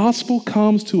 When the gospel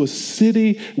comes to a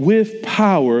city with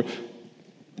power,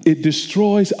 it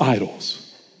destroys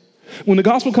idols. When the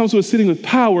gospel comes to a city with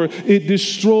power, it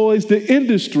destroys the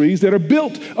industries that are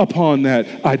built upon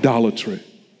that idolatry.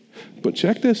 But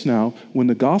check this now. When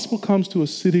the gospel comes to a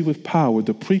city with power,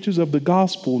 the preachers of the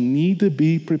gospel need to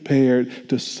be prepared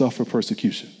to suffer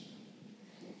persecution.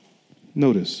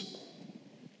 Notice,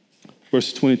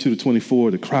 verses 22 to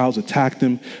 24, the crowds attacked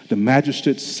them. The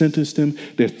magistrates sentenced them.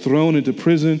 They're thrown into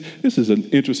prison. This is an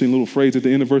interesting little phrase at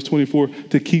the end of verse 24,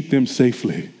 to keep them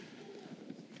safely.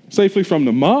 Safely from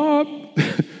the mob,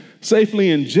 safely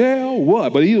in jail,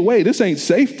 what? But either way, this ain't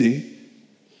safety.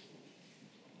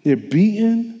 They're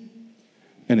beaten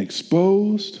and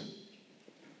exposed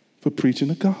for preaching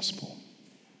the gospel.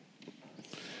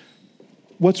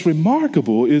 What's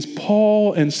remarkable is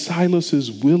Paul and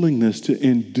Silas's willingness to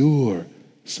endure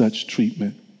such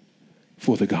treatment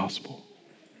for the gospel.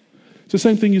 It's the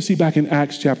same thing you see back in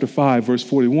Acts chapter 5, verse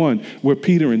 41, where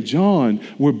Peter and John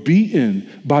were beaten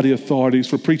by the authorities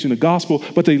for preaching the gospel,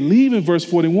 but they leave in verse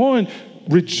 41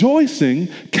 rejoicing,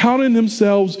 counting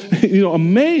themselves,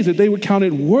 amazed that they were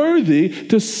counted worthy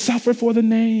to suffer for the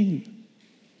name.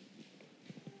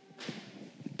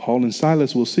 Paul and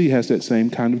Silas, we'll see, has that same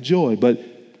kind of joy, but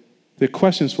there are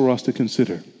questions for us to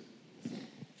consider.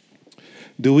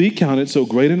 Do we count it so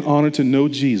great an honor to know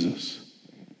Jesus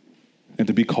and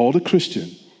to be called a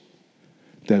Christian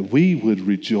that we would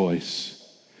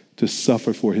rejoice to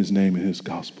suffer for his name and his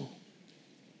gospel?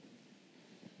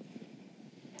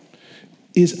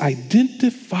 Is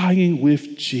identifying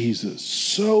with Jesus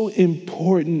so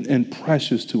important and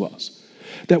precious to us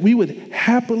that we would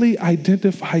happily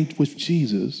identify with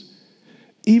Jesus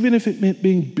even if it meant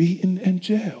being beaten and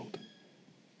jailed?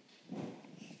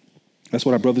 That's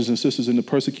what our brothers and sisters in the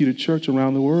persecuted church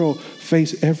around the world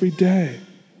face every day.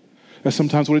 That's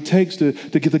sometimes what it takes to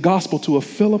get the gospel to a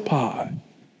Philippi.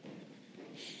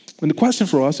 And the question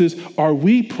for us is, are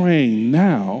we praying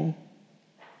now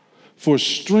for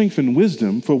strength and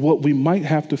wisdom for what we might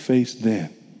have to face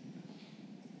then?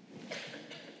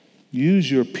 Use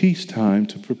your peacetime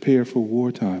to prepare for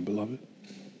wartime, beloved.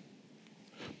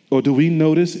 Or do we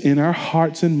notice in our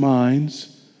hearts and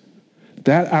minds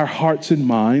that our hearts and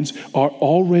minds are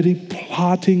already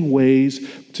plotting ways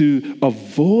to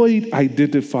avoid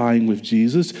identifying with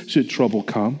Jesus should trouble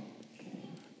come,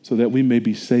 so that we may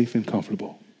be safe and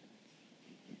comfortable?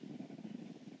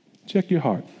 Check your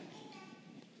heart.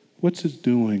 What's it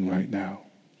doing right now?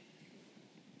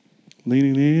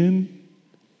 Leaning in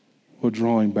or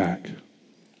drawing back?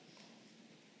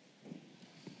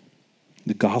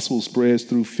 The gospel spreads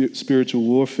through spiritual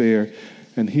warfare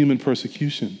and human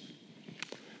persecution.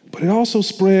 But it also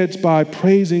spreads by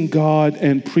praising God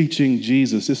and preaching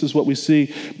Jesus. This is what we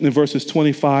see in verses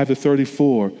 25 to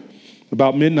 34.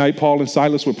 About midnight, Paul and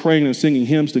Silas were praying and singing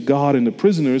hymns to God, and the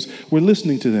prisoners were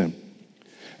listening to them.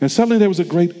 And suddenly there was a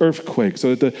great earthquake,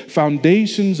 so that the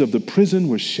foundations of the prison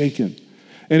were shaken.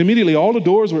 And immediately all the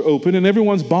doors were open, and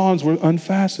everyone's bonds were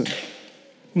unfastened.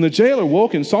 When the jailer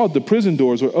woke and saw that the prison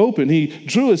doors were open, he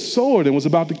drew his sword and was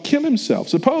about to kill himself,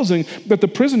 supposing that the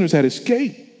prisoners had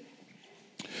escaped.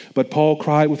 But Paul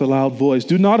cried with a loud voice,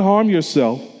 "Do not harm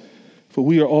yourself, for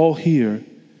we are all here."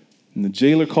 And the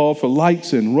jailer called for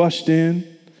lights and rushed in.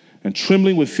 And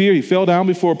trembling with fear, he fell down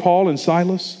before Paul and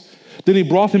Silas. Then he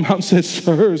brought them out and said,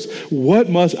 "Sirs, what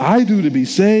must I do to be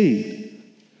saved?"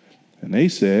 And they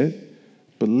said,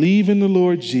 "Believe in the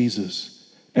Lord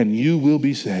Jesus, and you will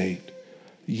be saved,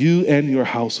 you and your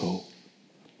household."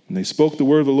 And they spoke the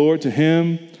word of the Lord to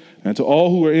him and to all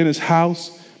who were in his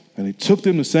house. And he took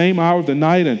them the same hour of the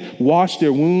night and washed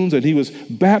their wounds, and he was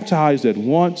baptized at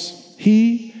once,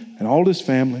 he and all his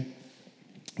family.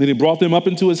 Then he brought them up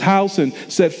into his house and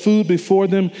set food before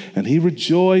them, and he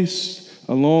rejoiced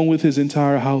along with his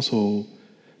entire household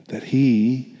that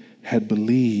he had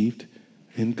believed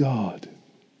in God.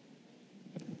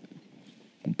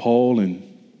 And Paul and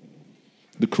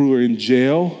the crew are in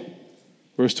jail.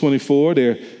 Verse 24,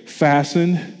 they're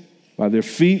fastened by their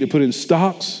feet. They're put in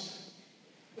stocks.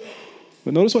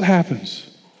 But notice what happens.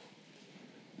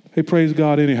 They praise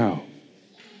God anyhow.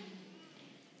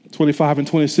 25 and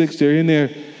 26, they're in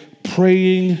there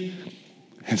praying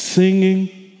and singing.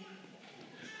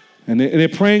 And they're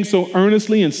praying so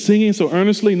earnestly and singing so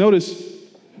earnestly. Notice,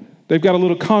 they've got a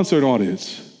little concert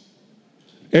audience.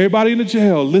 Everybody in the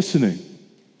jail listening.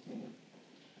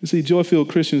 You see, joy-filled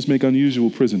Christians make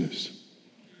unusual prisoners.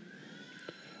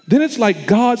 Then it's like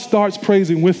God starts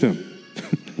praising with them.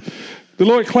 The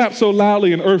Lord claps so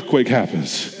loudly an earthquake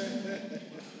happens.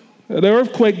 The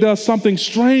earthquake does something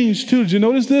strange too. Did you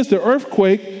notice this? The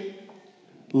earthquake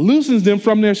loosens them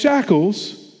from their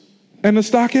shackles and the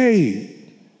stockade.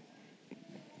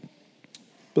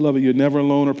 Beloved, you're never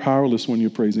alone or powerless when you're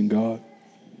praising God.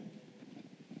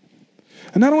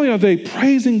 And not only are they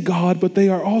praising God, but they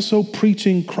are also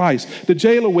preaching Christ. The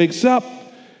jailer wakes up.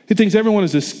 He thinks everyone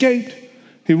has escaped.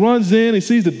 He runs in, he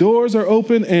sees the doors are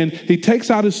open, and he takes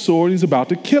out his sword and he's about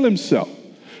to kill himself,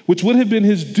 which would have been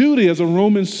his duty as a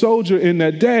Roman soldier in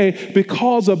that day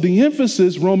because of the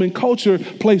emphasis Roman culture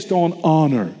placed on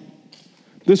honor.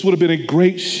 This would have been a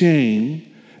great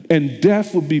shame, and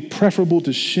death would be preferable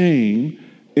to shame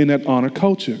in that honor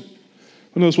culture.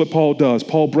 Notice what Paul does.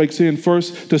 Paul breaks in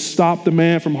first to stop the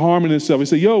man from harming himself. He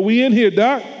said, "Yo, we in here,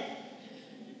 doc.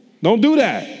 Don't do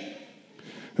that."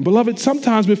 And beloved,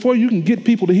 sometimes before you can get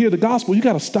people to hear the gospel, you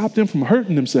got to stop them from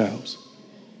hurting themselves.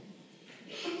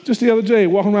 Just the other day,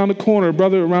 walking around the corner, a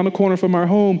brother around the corner from our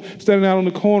home, standing out on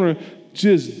the corner,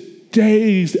 just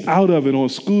dazed out of it on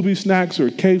Scooby Snacks or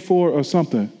K4 or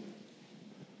something.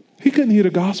 He couldn't hear the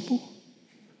gospel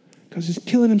because he's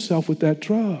killing himself with that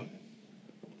drug.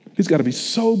 He's got to be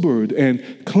sobered and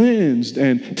cleansed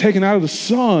and taken out of the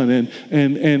sun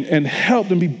and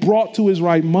helped and be brought to his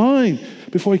right mind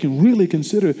before he can really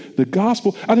consider the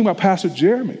gospel. I think about Pastor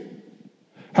Jeremy,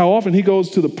 how often he goes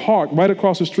to the park right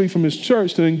across the street from his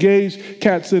church to engage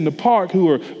cats in the park who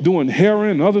are doing heroin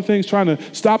and other things, trying to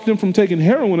stop them from taking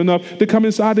heroin enough to come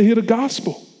inside to hear the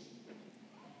gospel.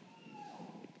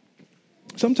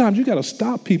 Sometimes you got to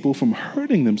stop people from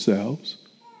hurting themselves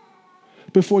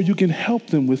before you can help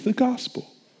them with the gospel.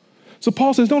 So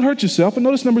Paul says, don't hurt yourself. But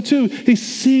notice number two, he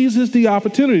seizes the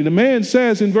opportunity. The man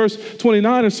says in verse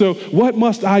 29 or so, "What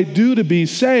must I do to be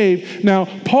saved?" Now,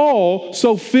 Paul,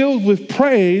 so filled with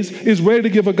praise, is ready to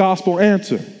give a gospel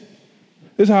answer.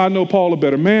 This is how I know Paul a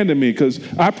better man than me, because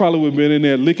I probably would have been in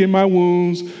there licking my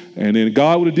wounds, and then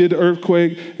God would have did the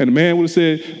earthquake, and the man would have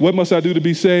said, "What must I do to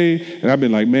be saved?" And I've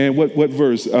been like, man, what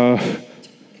verse?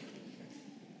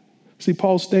 See,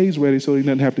 Paul stays ready so he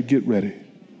doesn't have to get ready.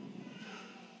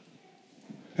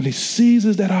 And he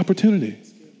seizes that opportunity.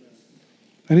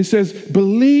 And he says,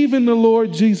 believe in the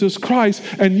Lord Jesus Christ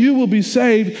and you will be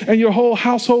saved and your whole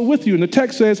household with you. And the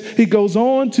text says he goes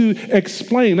on to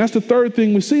explain. That's the third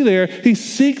thing we see there. He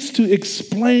seeks to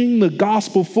explain the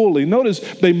gospel fully. Notice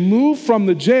they move from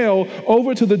the jail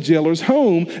over to the jailer's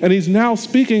home, and he's now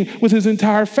speaking with his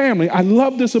entire family. I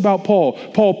love this about Paul.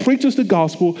 Paul preaches the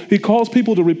gospel. He calls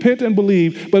people to repent and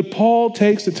believe, but Paul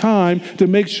takes the time to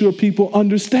make sure people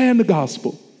understand the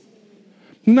gospel.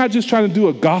 He's not just trying to do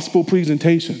a gospel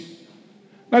presentation,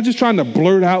 not just trying to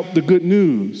blurt out the good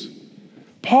news.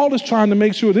 Paul is trying to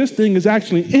make sure this thing is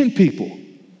actually in people,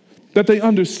 that they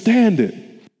understand it,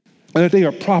 and that they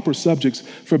are proper subjects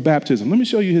for baptism. Let me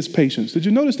show you his patience. Did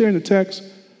you notice there in the text?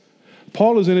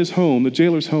 Paul is in his home, the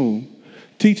jailer's home,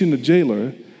 teaching the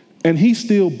jailer, and he's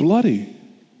still bloody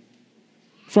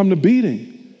from the beating.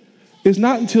 It's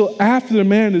not until after the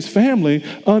man and his family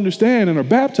understand and are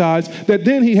baptized that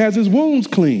then he has his wounds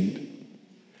cleaned.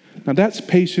 Now that's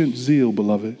patient zeal,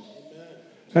 beloved.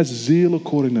 That's zeal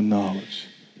according to knowledge.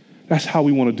 That's how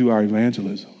we want to do our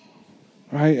evangelism,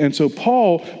 right? And so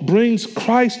Paul brings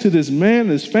Christ to this man and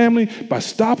his family by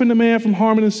stopping the man from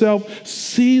harming himself,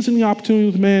 seizing the opportunity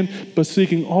with the man, but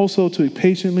seeking also to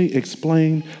patiently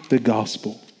explain the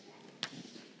gospel.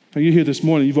 Now, you're here this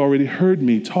morning, you've already heard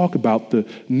me talk about the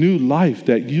new life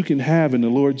that you can have in the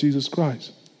Lord Jesus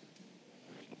Christ.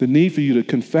 The need for you to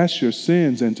confess your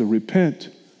sins and to repent,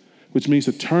 which means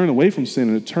to turn away from sin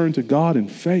and to turn to God in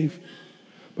faith.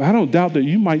 But I don't doubt that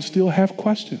you might still have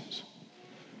questions.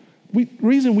 The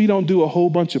reason we don't do a whole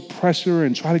bunch of pressure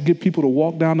and try to get people to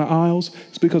walk down the aisles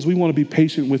is because we want to be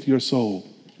patient with your soul.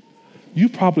 You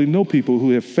probably know people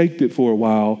who have faked it for a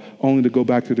while only to go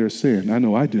back to their sin. I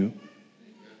know I do.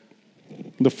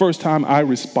 The first time I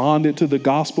responded to the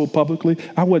gospel publicly,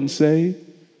 I wasn't saved.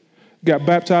 Got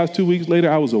baptized 2 weeks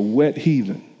later, I was a wet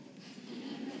heathen.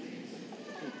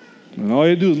 And all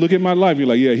you do is look at my life, you're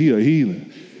like, yeah, he a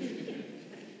heathen.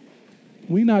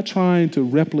 We're not trying to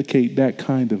replicate that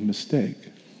kind of mistake.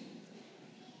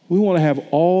 We want to have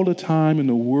all the time in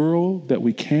the world that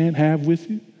we can have with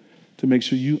you to make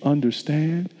sure you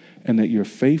understand and that your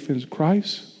faith in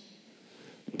Christ.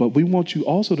 But we want you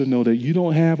also to know that you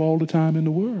don't have all the time in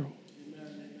the world.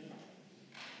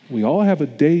 We all have a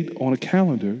date on a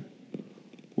calendar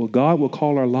where God will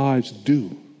call our lives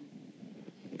due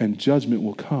and judgment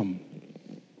will come.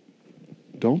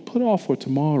 Don't put off for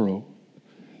tomorrow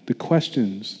the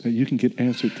questions that you can get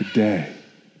answered today.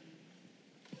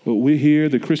 But we're here,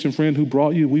 the Christian friend who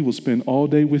brought you, we will spend all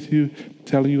day with you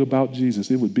telling you about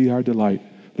Jesus. It would be our delight.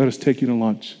 Let us take you to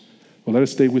lunch or let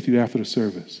us stay with you after the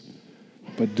service.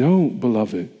 But don't,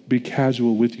 beloved, be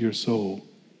casual with your soul.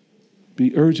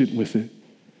 Be urgent with it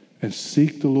and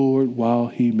seek the Lord while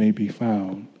he may be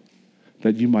found,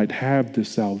 that you might have this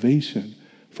salvation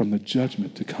from the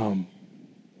judgment to come.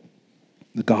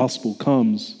 The gospel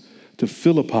comes to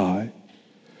Philippi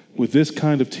with this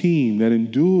kind of team that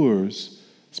endures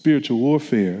spiritual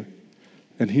warfare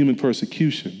and human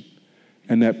persecution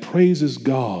and that praises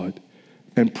God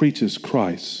and preaches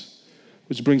Christ,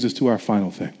 which brings us to our final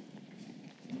thing.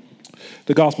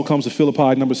 The gospel comes to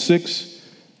Philippi, number 6,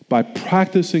 by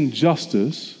practicing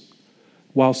justice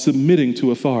while submitting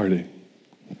to authority.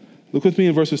 Look with me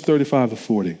in verses 35 to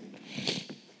 40.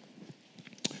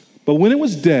 But when it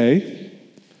was day,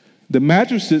 the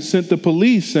magistrate sent the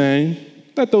police saying,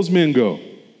 let those men go.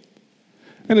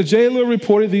 And the jailer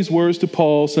reported these words to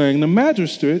Paul saying, the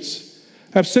magistrates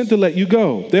have sent to let you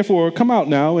go. Therefore, come out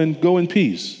now and go in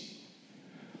peace.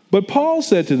 But Paul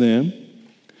said to them,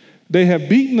 they have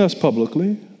beaten us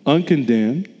publicly,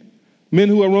 uncondemned, men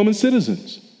who are Roman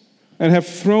citizens, and have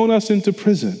thrown us into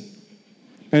prison.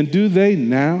 And do they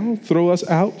now throw us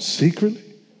out secretly?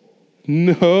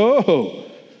 No.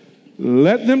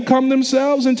 Let them come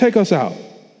themselves and take us out.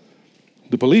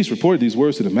 The police reported these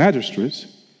words to the magistrates,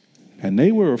 and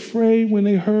they were afraid when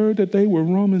they heard that they were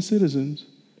Roman citizens.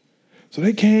 So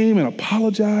they came and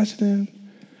apologized to them,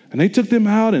 and they took them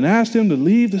out and asked them to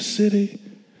leave the city.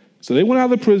 So they went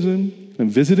out of the prison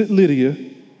and visited Lydia.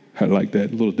 I like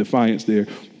that little defiance there.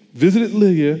 Visited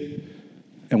Lydia,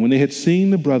 and when they had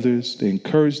seen the brothers, they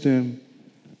encouraged them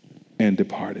and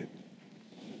departed.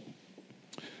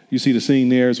 You see the scene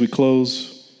there as we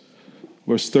close,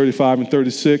 verse 35 and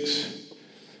 36.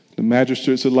 The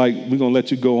magistrates are like, we're going to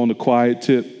let you go on the quiet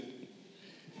tip.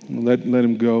 Let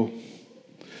him go.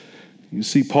 You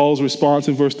see Paul's response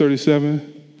in verse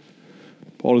 37.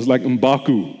 Paul is like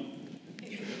M'Baku.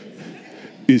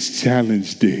 It's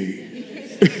challenge day.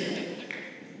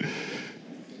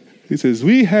 He says,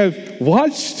 we have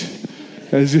watched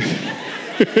as you...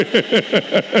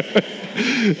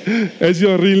 As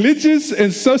your religious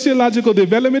and sociological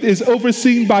development is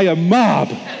overseen by a mob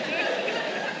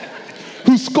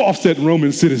who scoffs at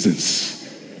Roman citizens.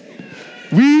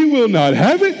 We will not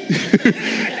have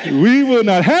it. We will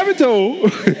not have it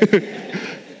told.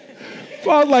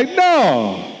 I was like,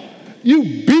 no. You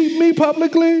beat me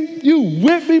publicly. You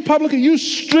whipped me publicly. You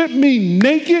stripped me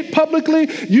naked publicly.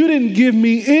 You didn't give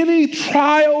me any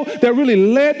trial that really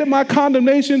led to my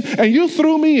condemnation. And you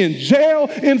threw me in jail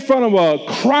in front of a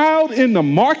crowd in the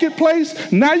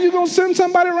marketplace. Now you're going to send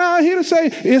somebody around here to say,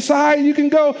 it's all right, you can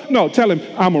go. No, tell him,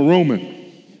 I'm a Roman.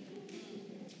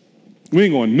 We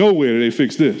ain't going nowhere till they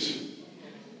fix this.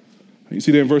 You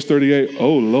see that in verse 38?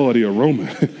 Oh, Lord, he a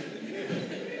Roman.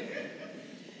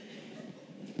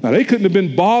 Now, they couldn't have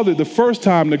been bothered the first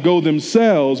time to go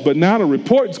themselves, but now the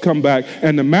reports come back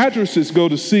and the magistrates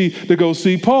go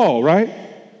see Paul, right?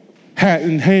 Hat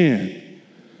in hand.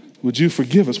 Would you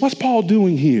forgive us? What's Paul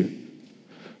doing here?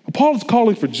 Well, Paul is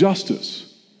calling for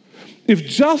justice. If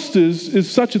justice is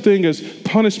such a thing as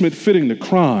punishment fitting the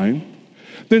crime,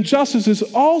 then justice is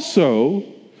also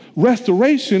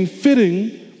restoration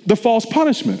fitting the false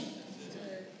punishment.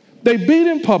 They beat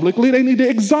him publicly. They need to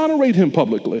exonerate him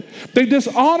publicly. They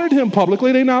dishonored him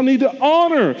publicly. They now need to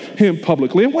honor him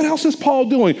publicly. And what else is Paul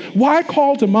doing? Why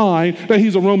call to mind that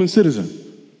he's a Roman citizen?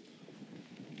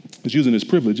 He's using his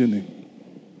privilege, isn't he?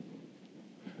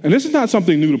 And this is not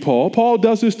something new to Paul. Paul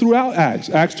does this throughout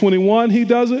Acts. Acts 21, he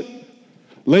does it.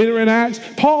 Later in Acts,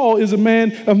 Paul is a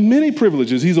man of many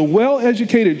privileges. He's a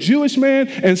well-educated Jewish man,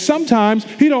 and sometimes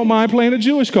he don't mind playing a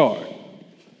Jewish card.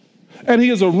 And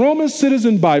he is a Roman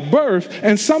citizen by birth,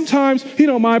 and sometimes he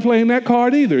don't mind playing that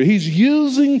card either. He's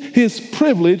using his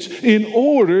privilege in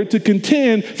order to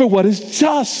contend for what is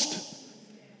just.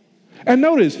 And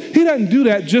notice, he doesn't do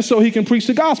that just so he can preach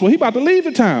the gospel. He's about to leave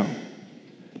the town.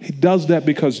 He does that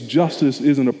because justice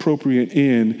is an appropriate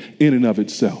end in and of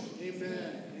itself.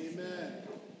 Amen. Amen.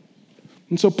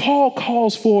 And so Paul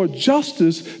calls for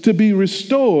justice to be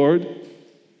restored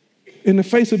in the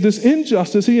face of this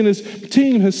injustice he and his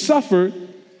team has suffered,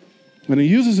 and he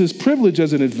uses his privilege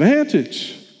as an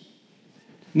advantage,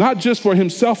 not just for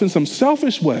himself in some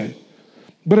selfish way,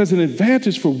 but as an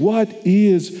advantage for what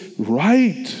is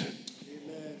right.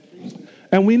 Amen.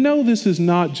 And we know this is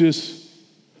not just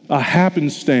a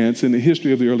happenstance in the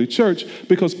history of the early church,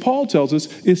 because Paul tells us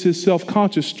it's his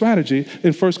self-conscious strategy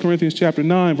in 1 Corinthians chapter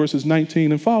 9, verses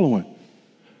 19 and following,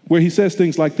 where he says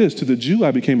things like this: to the Jew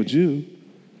I became a Jew.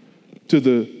 To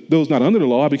those not under the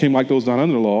law, I became like those not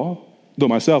under the law. Though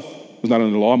myself was not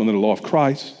under the law, I'm under the law of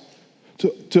Christ.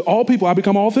 To all people, I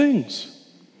become all things.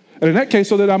 And in that case,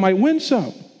 so that I might win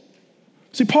some.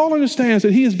 See, Paul understands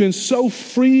that he has been so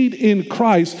freed in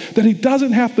Christ that he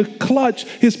doesn't have to clutch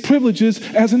his privileges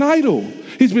as an idol.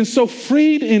 He's been so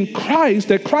freed in Christ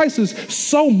that Christ is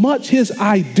so much his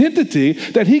identity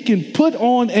that he can put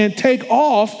on and take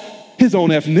off his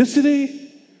own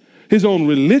ethnicity, his own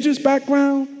religious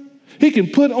background. He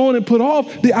can put on and put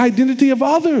off the identity of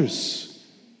others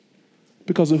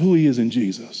because of who he is in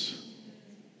Jesus.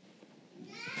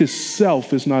 His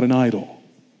self is not an idol.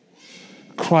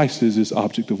 Christ is his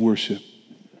object of worship.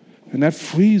 And that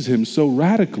frees him so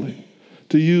radically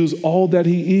to use all that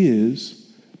he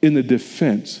is in the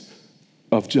defense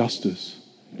of justice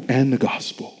and the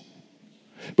gospel.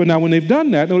 But now when they've done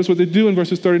that, notice what they do in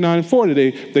verses 39 and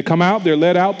 40. They come out, they're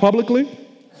led out publicly.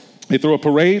 They throw a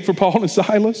parade for Paul and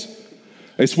Silas.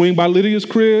 They swing by Lydia's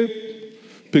crib,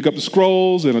 pick up the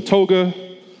scrolls and a toga.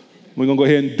 We're going to go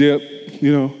ahead and dip,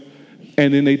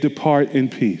 and then they depart in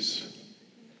peace.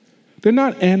 They're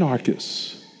not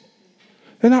anarchists.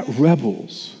 They're not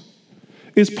rebels.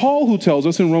 It's Paul who tells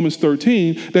us in Romans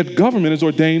 13 that government is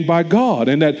ordained by God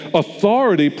and that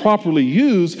authority properly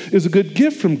used is a good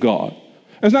gift from God.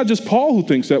 It's not just Paul who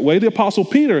thinks that way. The Apostle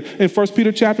Peter in 1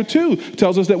 Peter chapter 2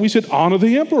 tells us that we should honor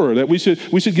the emperor, that we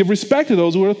should give respect to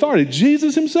those who are in authority.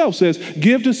 Jesus himself says,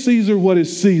 give to Caesar what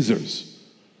is Caesar's.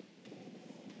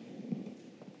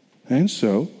 And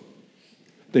so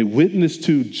they witness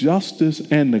to justice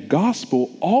and the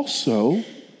gospel also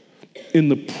in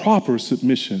the proper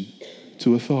submission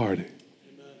to authority.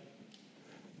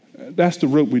 That's the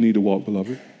rope we need to walk,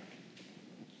 beloved.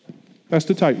 That's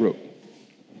the tightrope.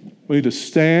 We need to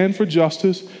stand for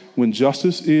justice when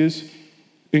justice is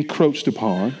encroached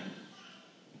upon.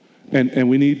 And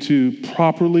we need to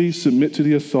properly submit to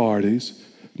the authorities,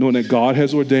 knowing that God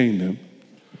has ordained them.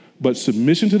 But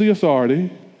submission to the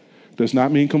authority does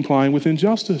not mean complying with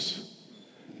injustice.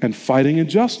 And fighting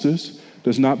injustice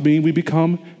does not mean we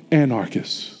become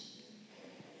anarchists.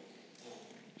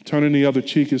 Turning the other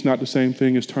cheek is not the same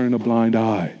thing as turning a blind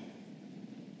eye.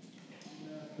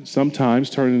 Sometimes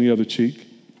turning the other cheek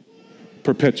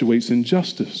perpetuates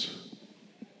injustice.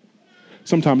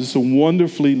 Sometimes it's a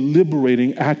wonderfully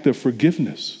liberating act of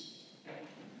forgiveness.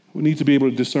 We need to be able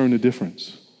to discern the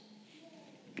difference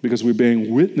because we're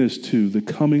being witness to the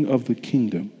coming of the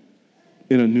kingdom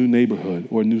in a new neighborhood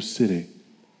or a new city.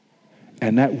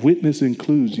 And that witness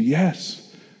includes,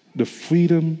 yes, the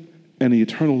freedom and the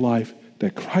eternal life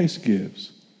that Christ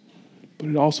gives, but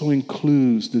it also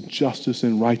includes the justice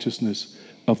and righteousness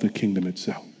of the kingdom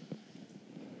itself.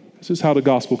 This is how the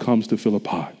gospel comes to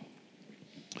Philippi.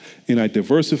 In a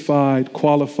diversified,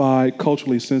 qualified,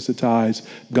 culturally sensitized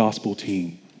gospel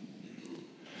team.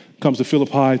 Comes to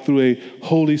Philippi through a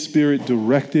Holy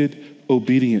Spirit-directed,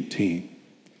 obedient team.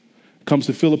 Comes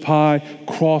to Philippi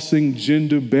crossing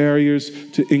gender barriers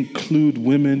to include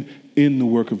women in the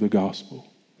work of the gospel.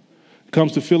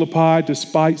 Comes to Philippi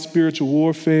despite spiritual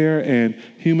warfare and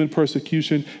human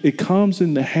persecution. It comes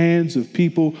in the hands of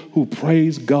people who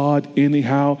praise God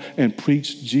anyhow and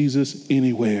preach Jesus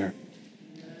anywhere.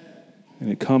 And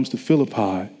it comes to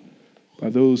Philippi by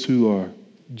those who are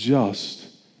just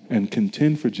and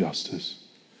contend for justice,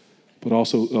 but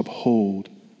also uphold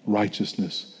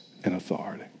righteousness and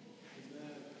authority.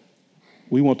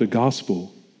 We want the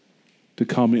gospel to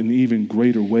come in even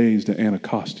greater ways than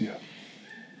Anacostia.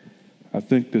 I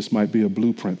think this might be a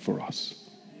blueprint for us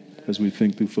as we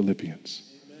think through Philippians.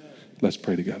 Let's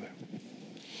pray together.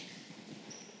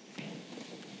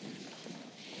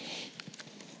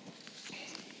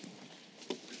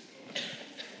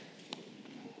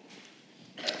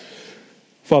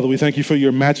 Father, we thank you for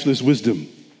your matchless wisdom.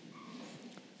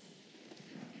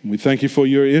 We thank you for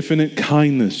your infinite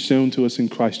kindness shown to us in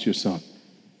Christ your Son.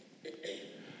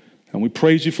 And we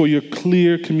praise you for your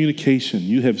clear communication.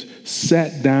 You have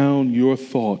set down your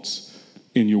thoughts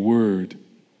in your word.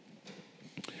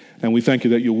 And we thank you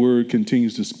that your word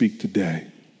continues to speak today.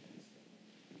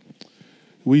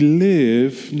 We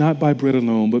live not by bread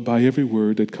alone, but by every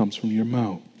word that comes from your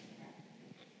mouth.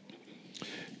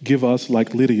 Give us,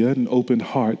 like Lydia, an open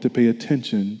heart to pay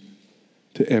attention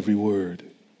to every word.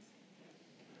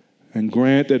 And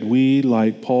grant that we,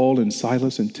 like Paul and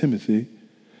Silas and Timothy,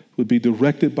 would be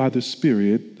directed by the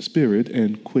Spirit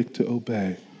and quick to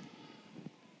obey.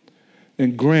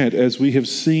 And grant, as we have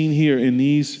seen here in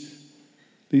these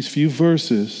few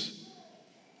verses,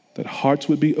 that hearts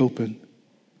would be open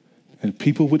and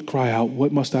people would cry out,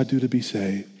 "What must I do to be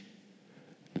saved?"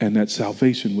 And that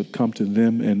salvation would come to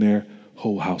them and their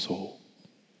whole household.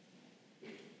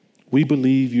 We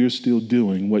believe you're still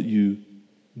doing what you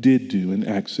did do in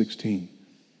Acts 16.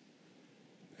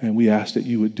 And we ask that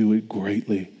you would do it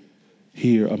greatly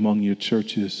here among your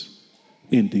churches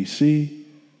in D.C.,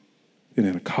 in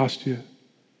Anacostia,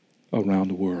 around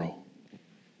the world.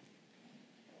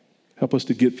 Help us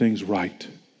to get things right,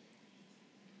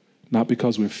 not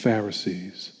because we're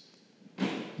Pharisees,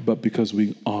 but because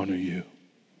we honor you.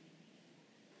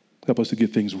 Help us to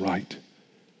get things right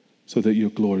so that your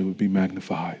glory would be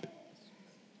magnified.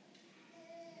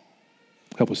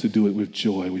 Help us to do it with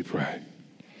joy, we pray.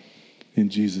 In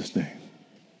Jesus' name,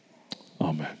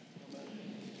 amen.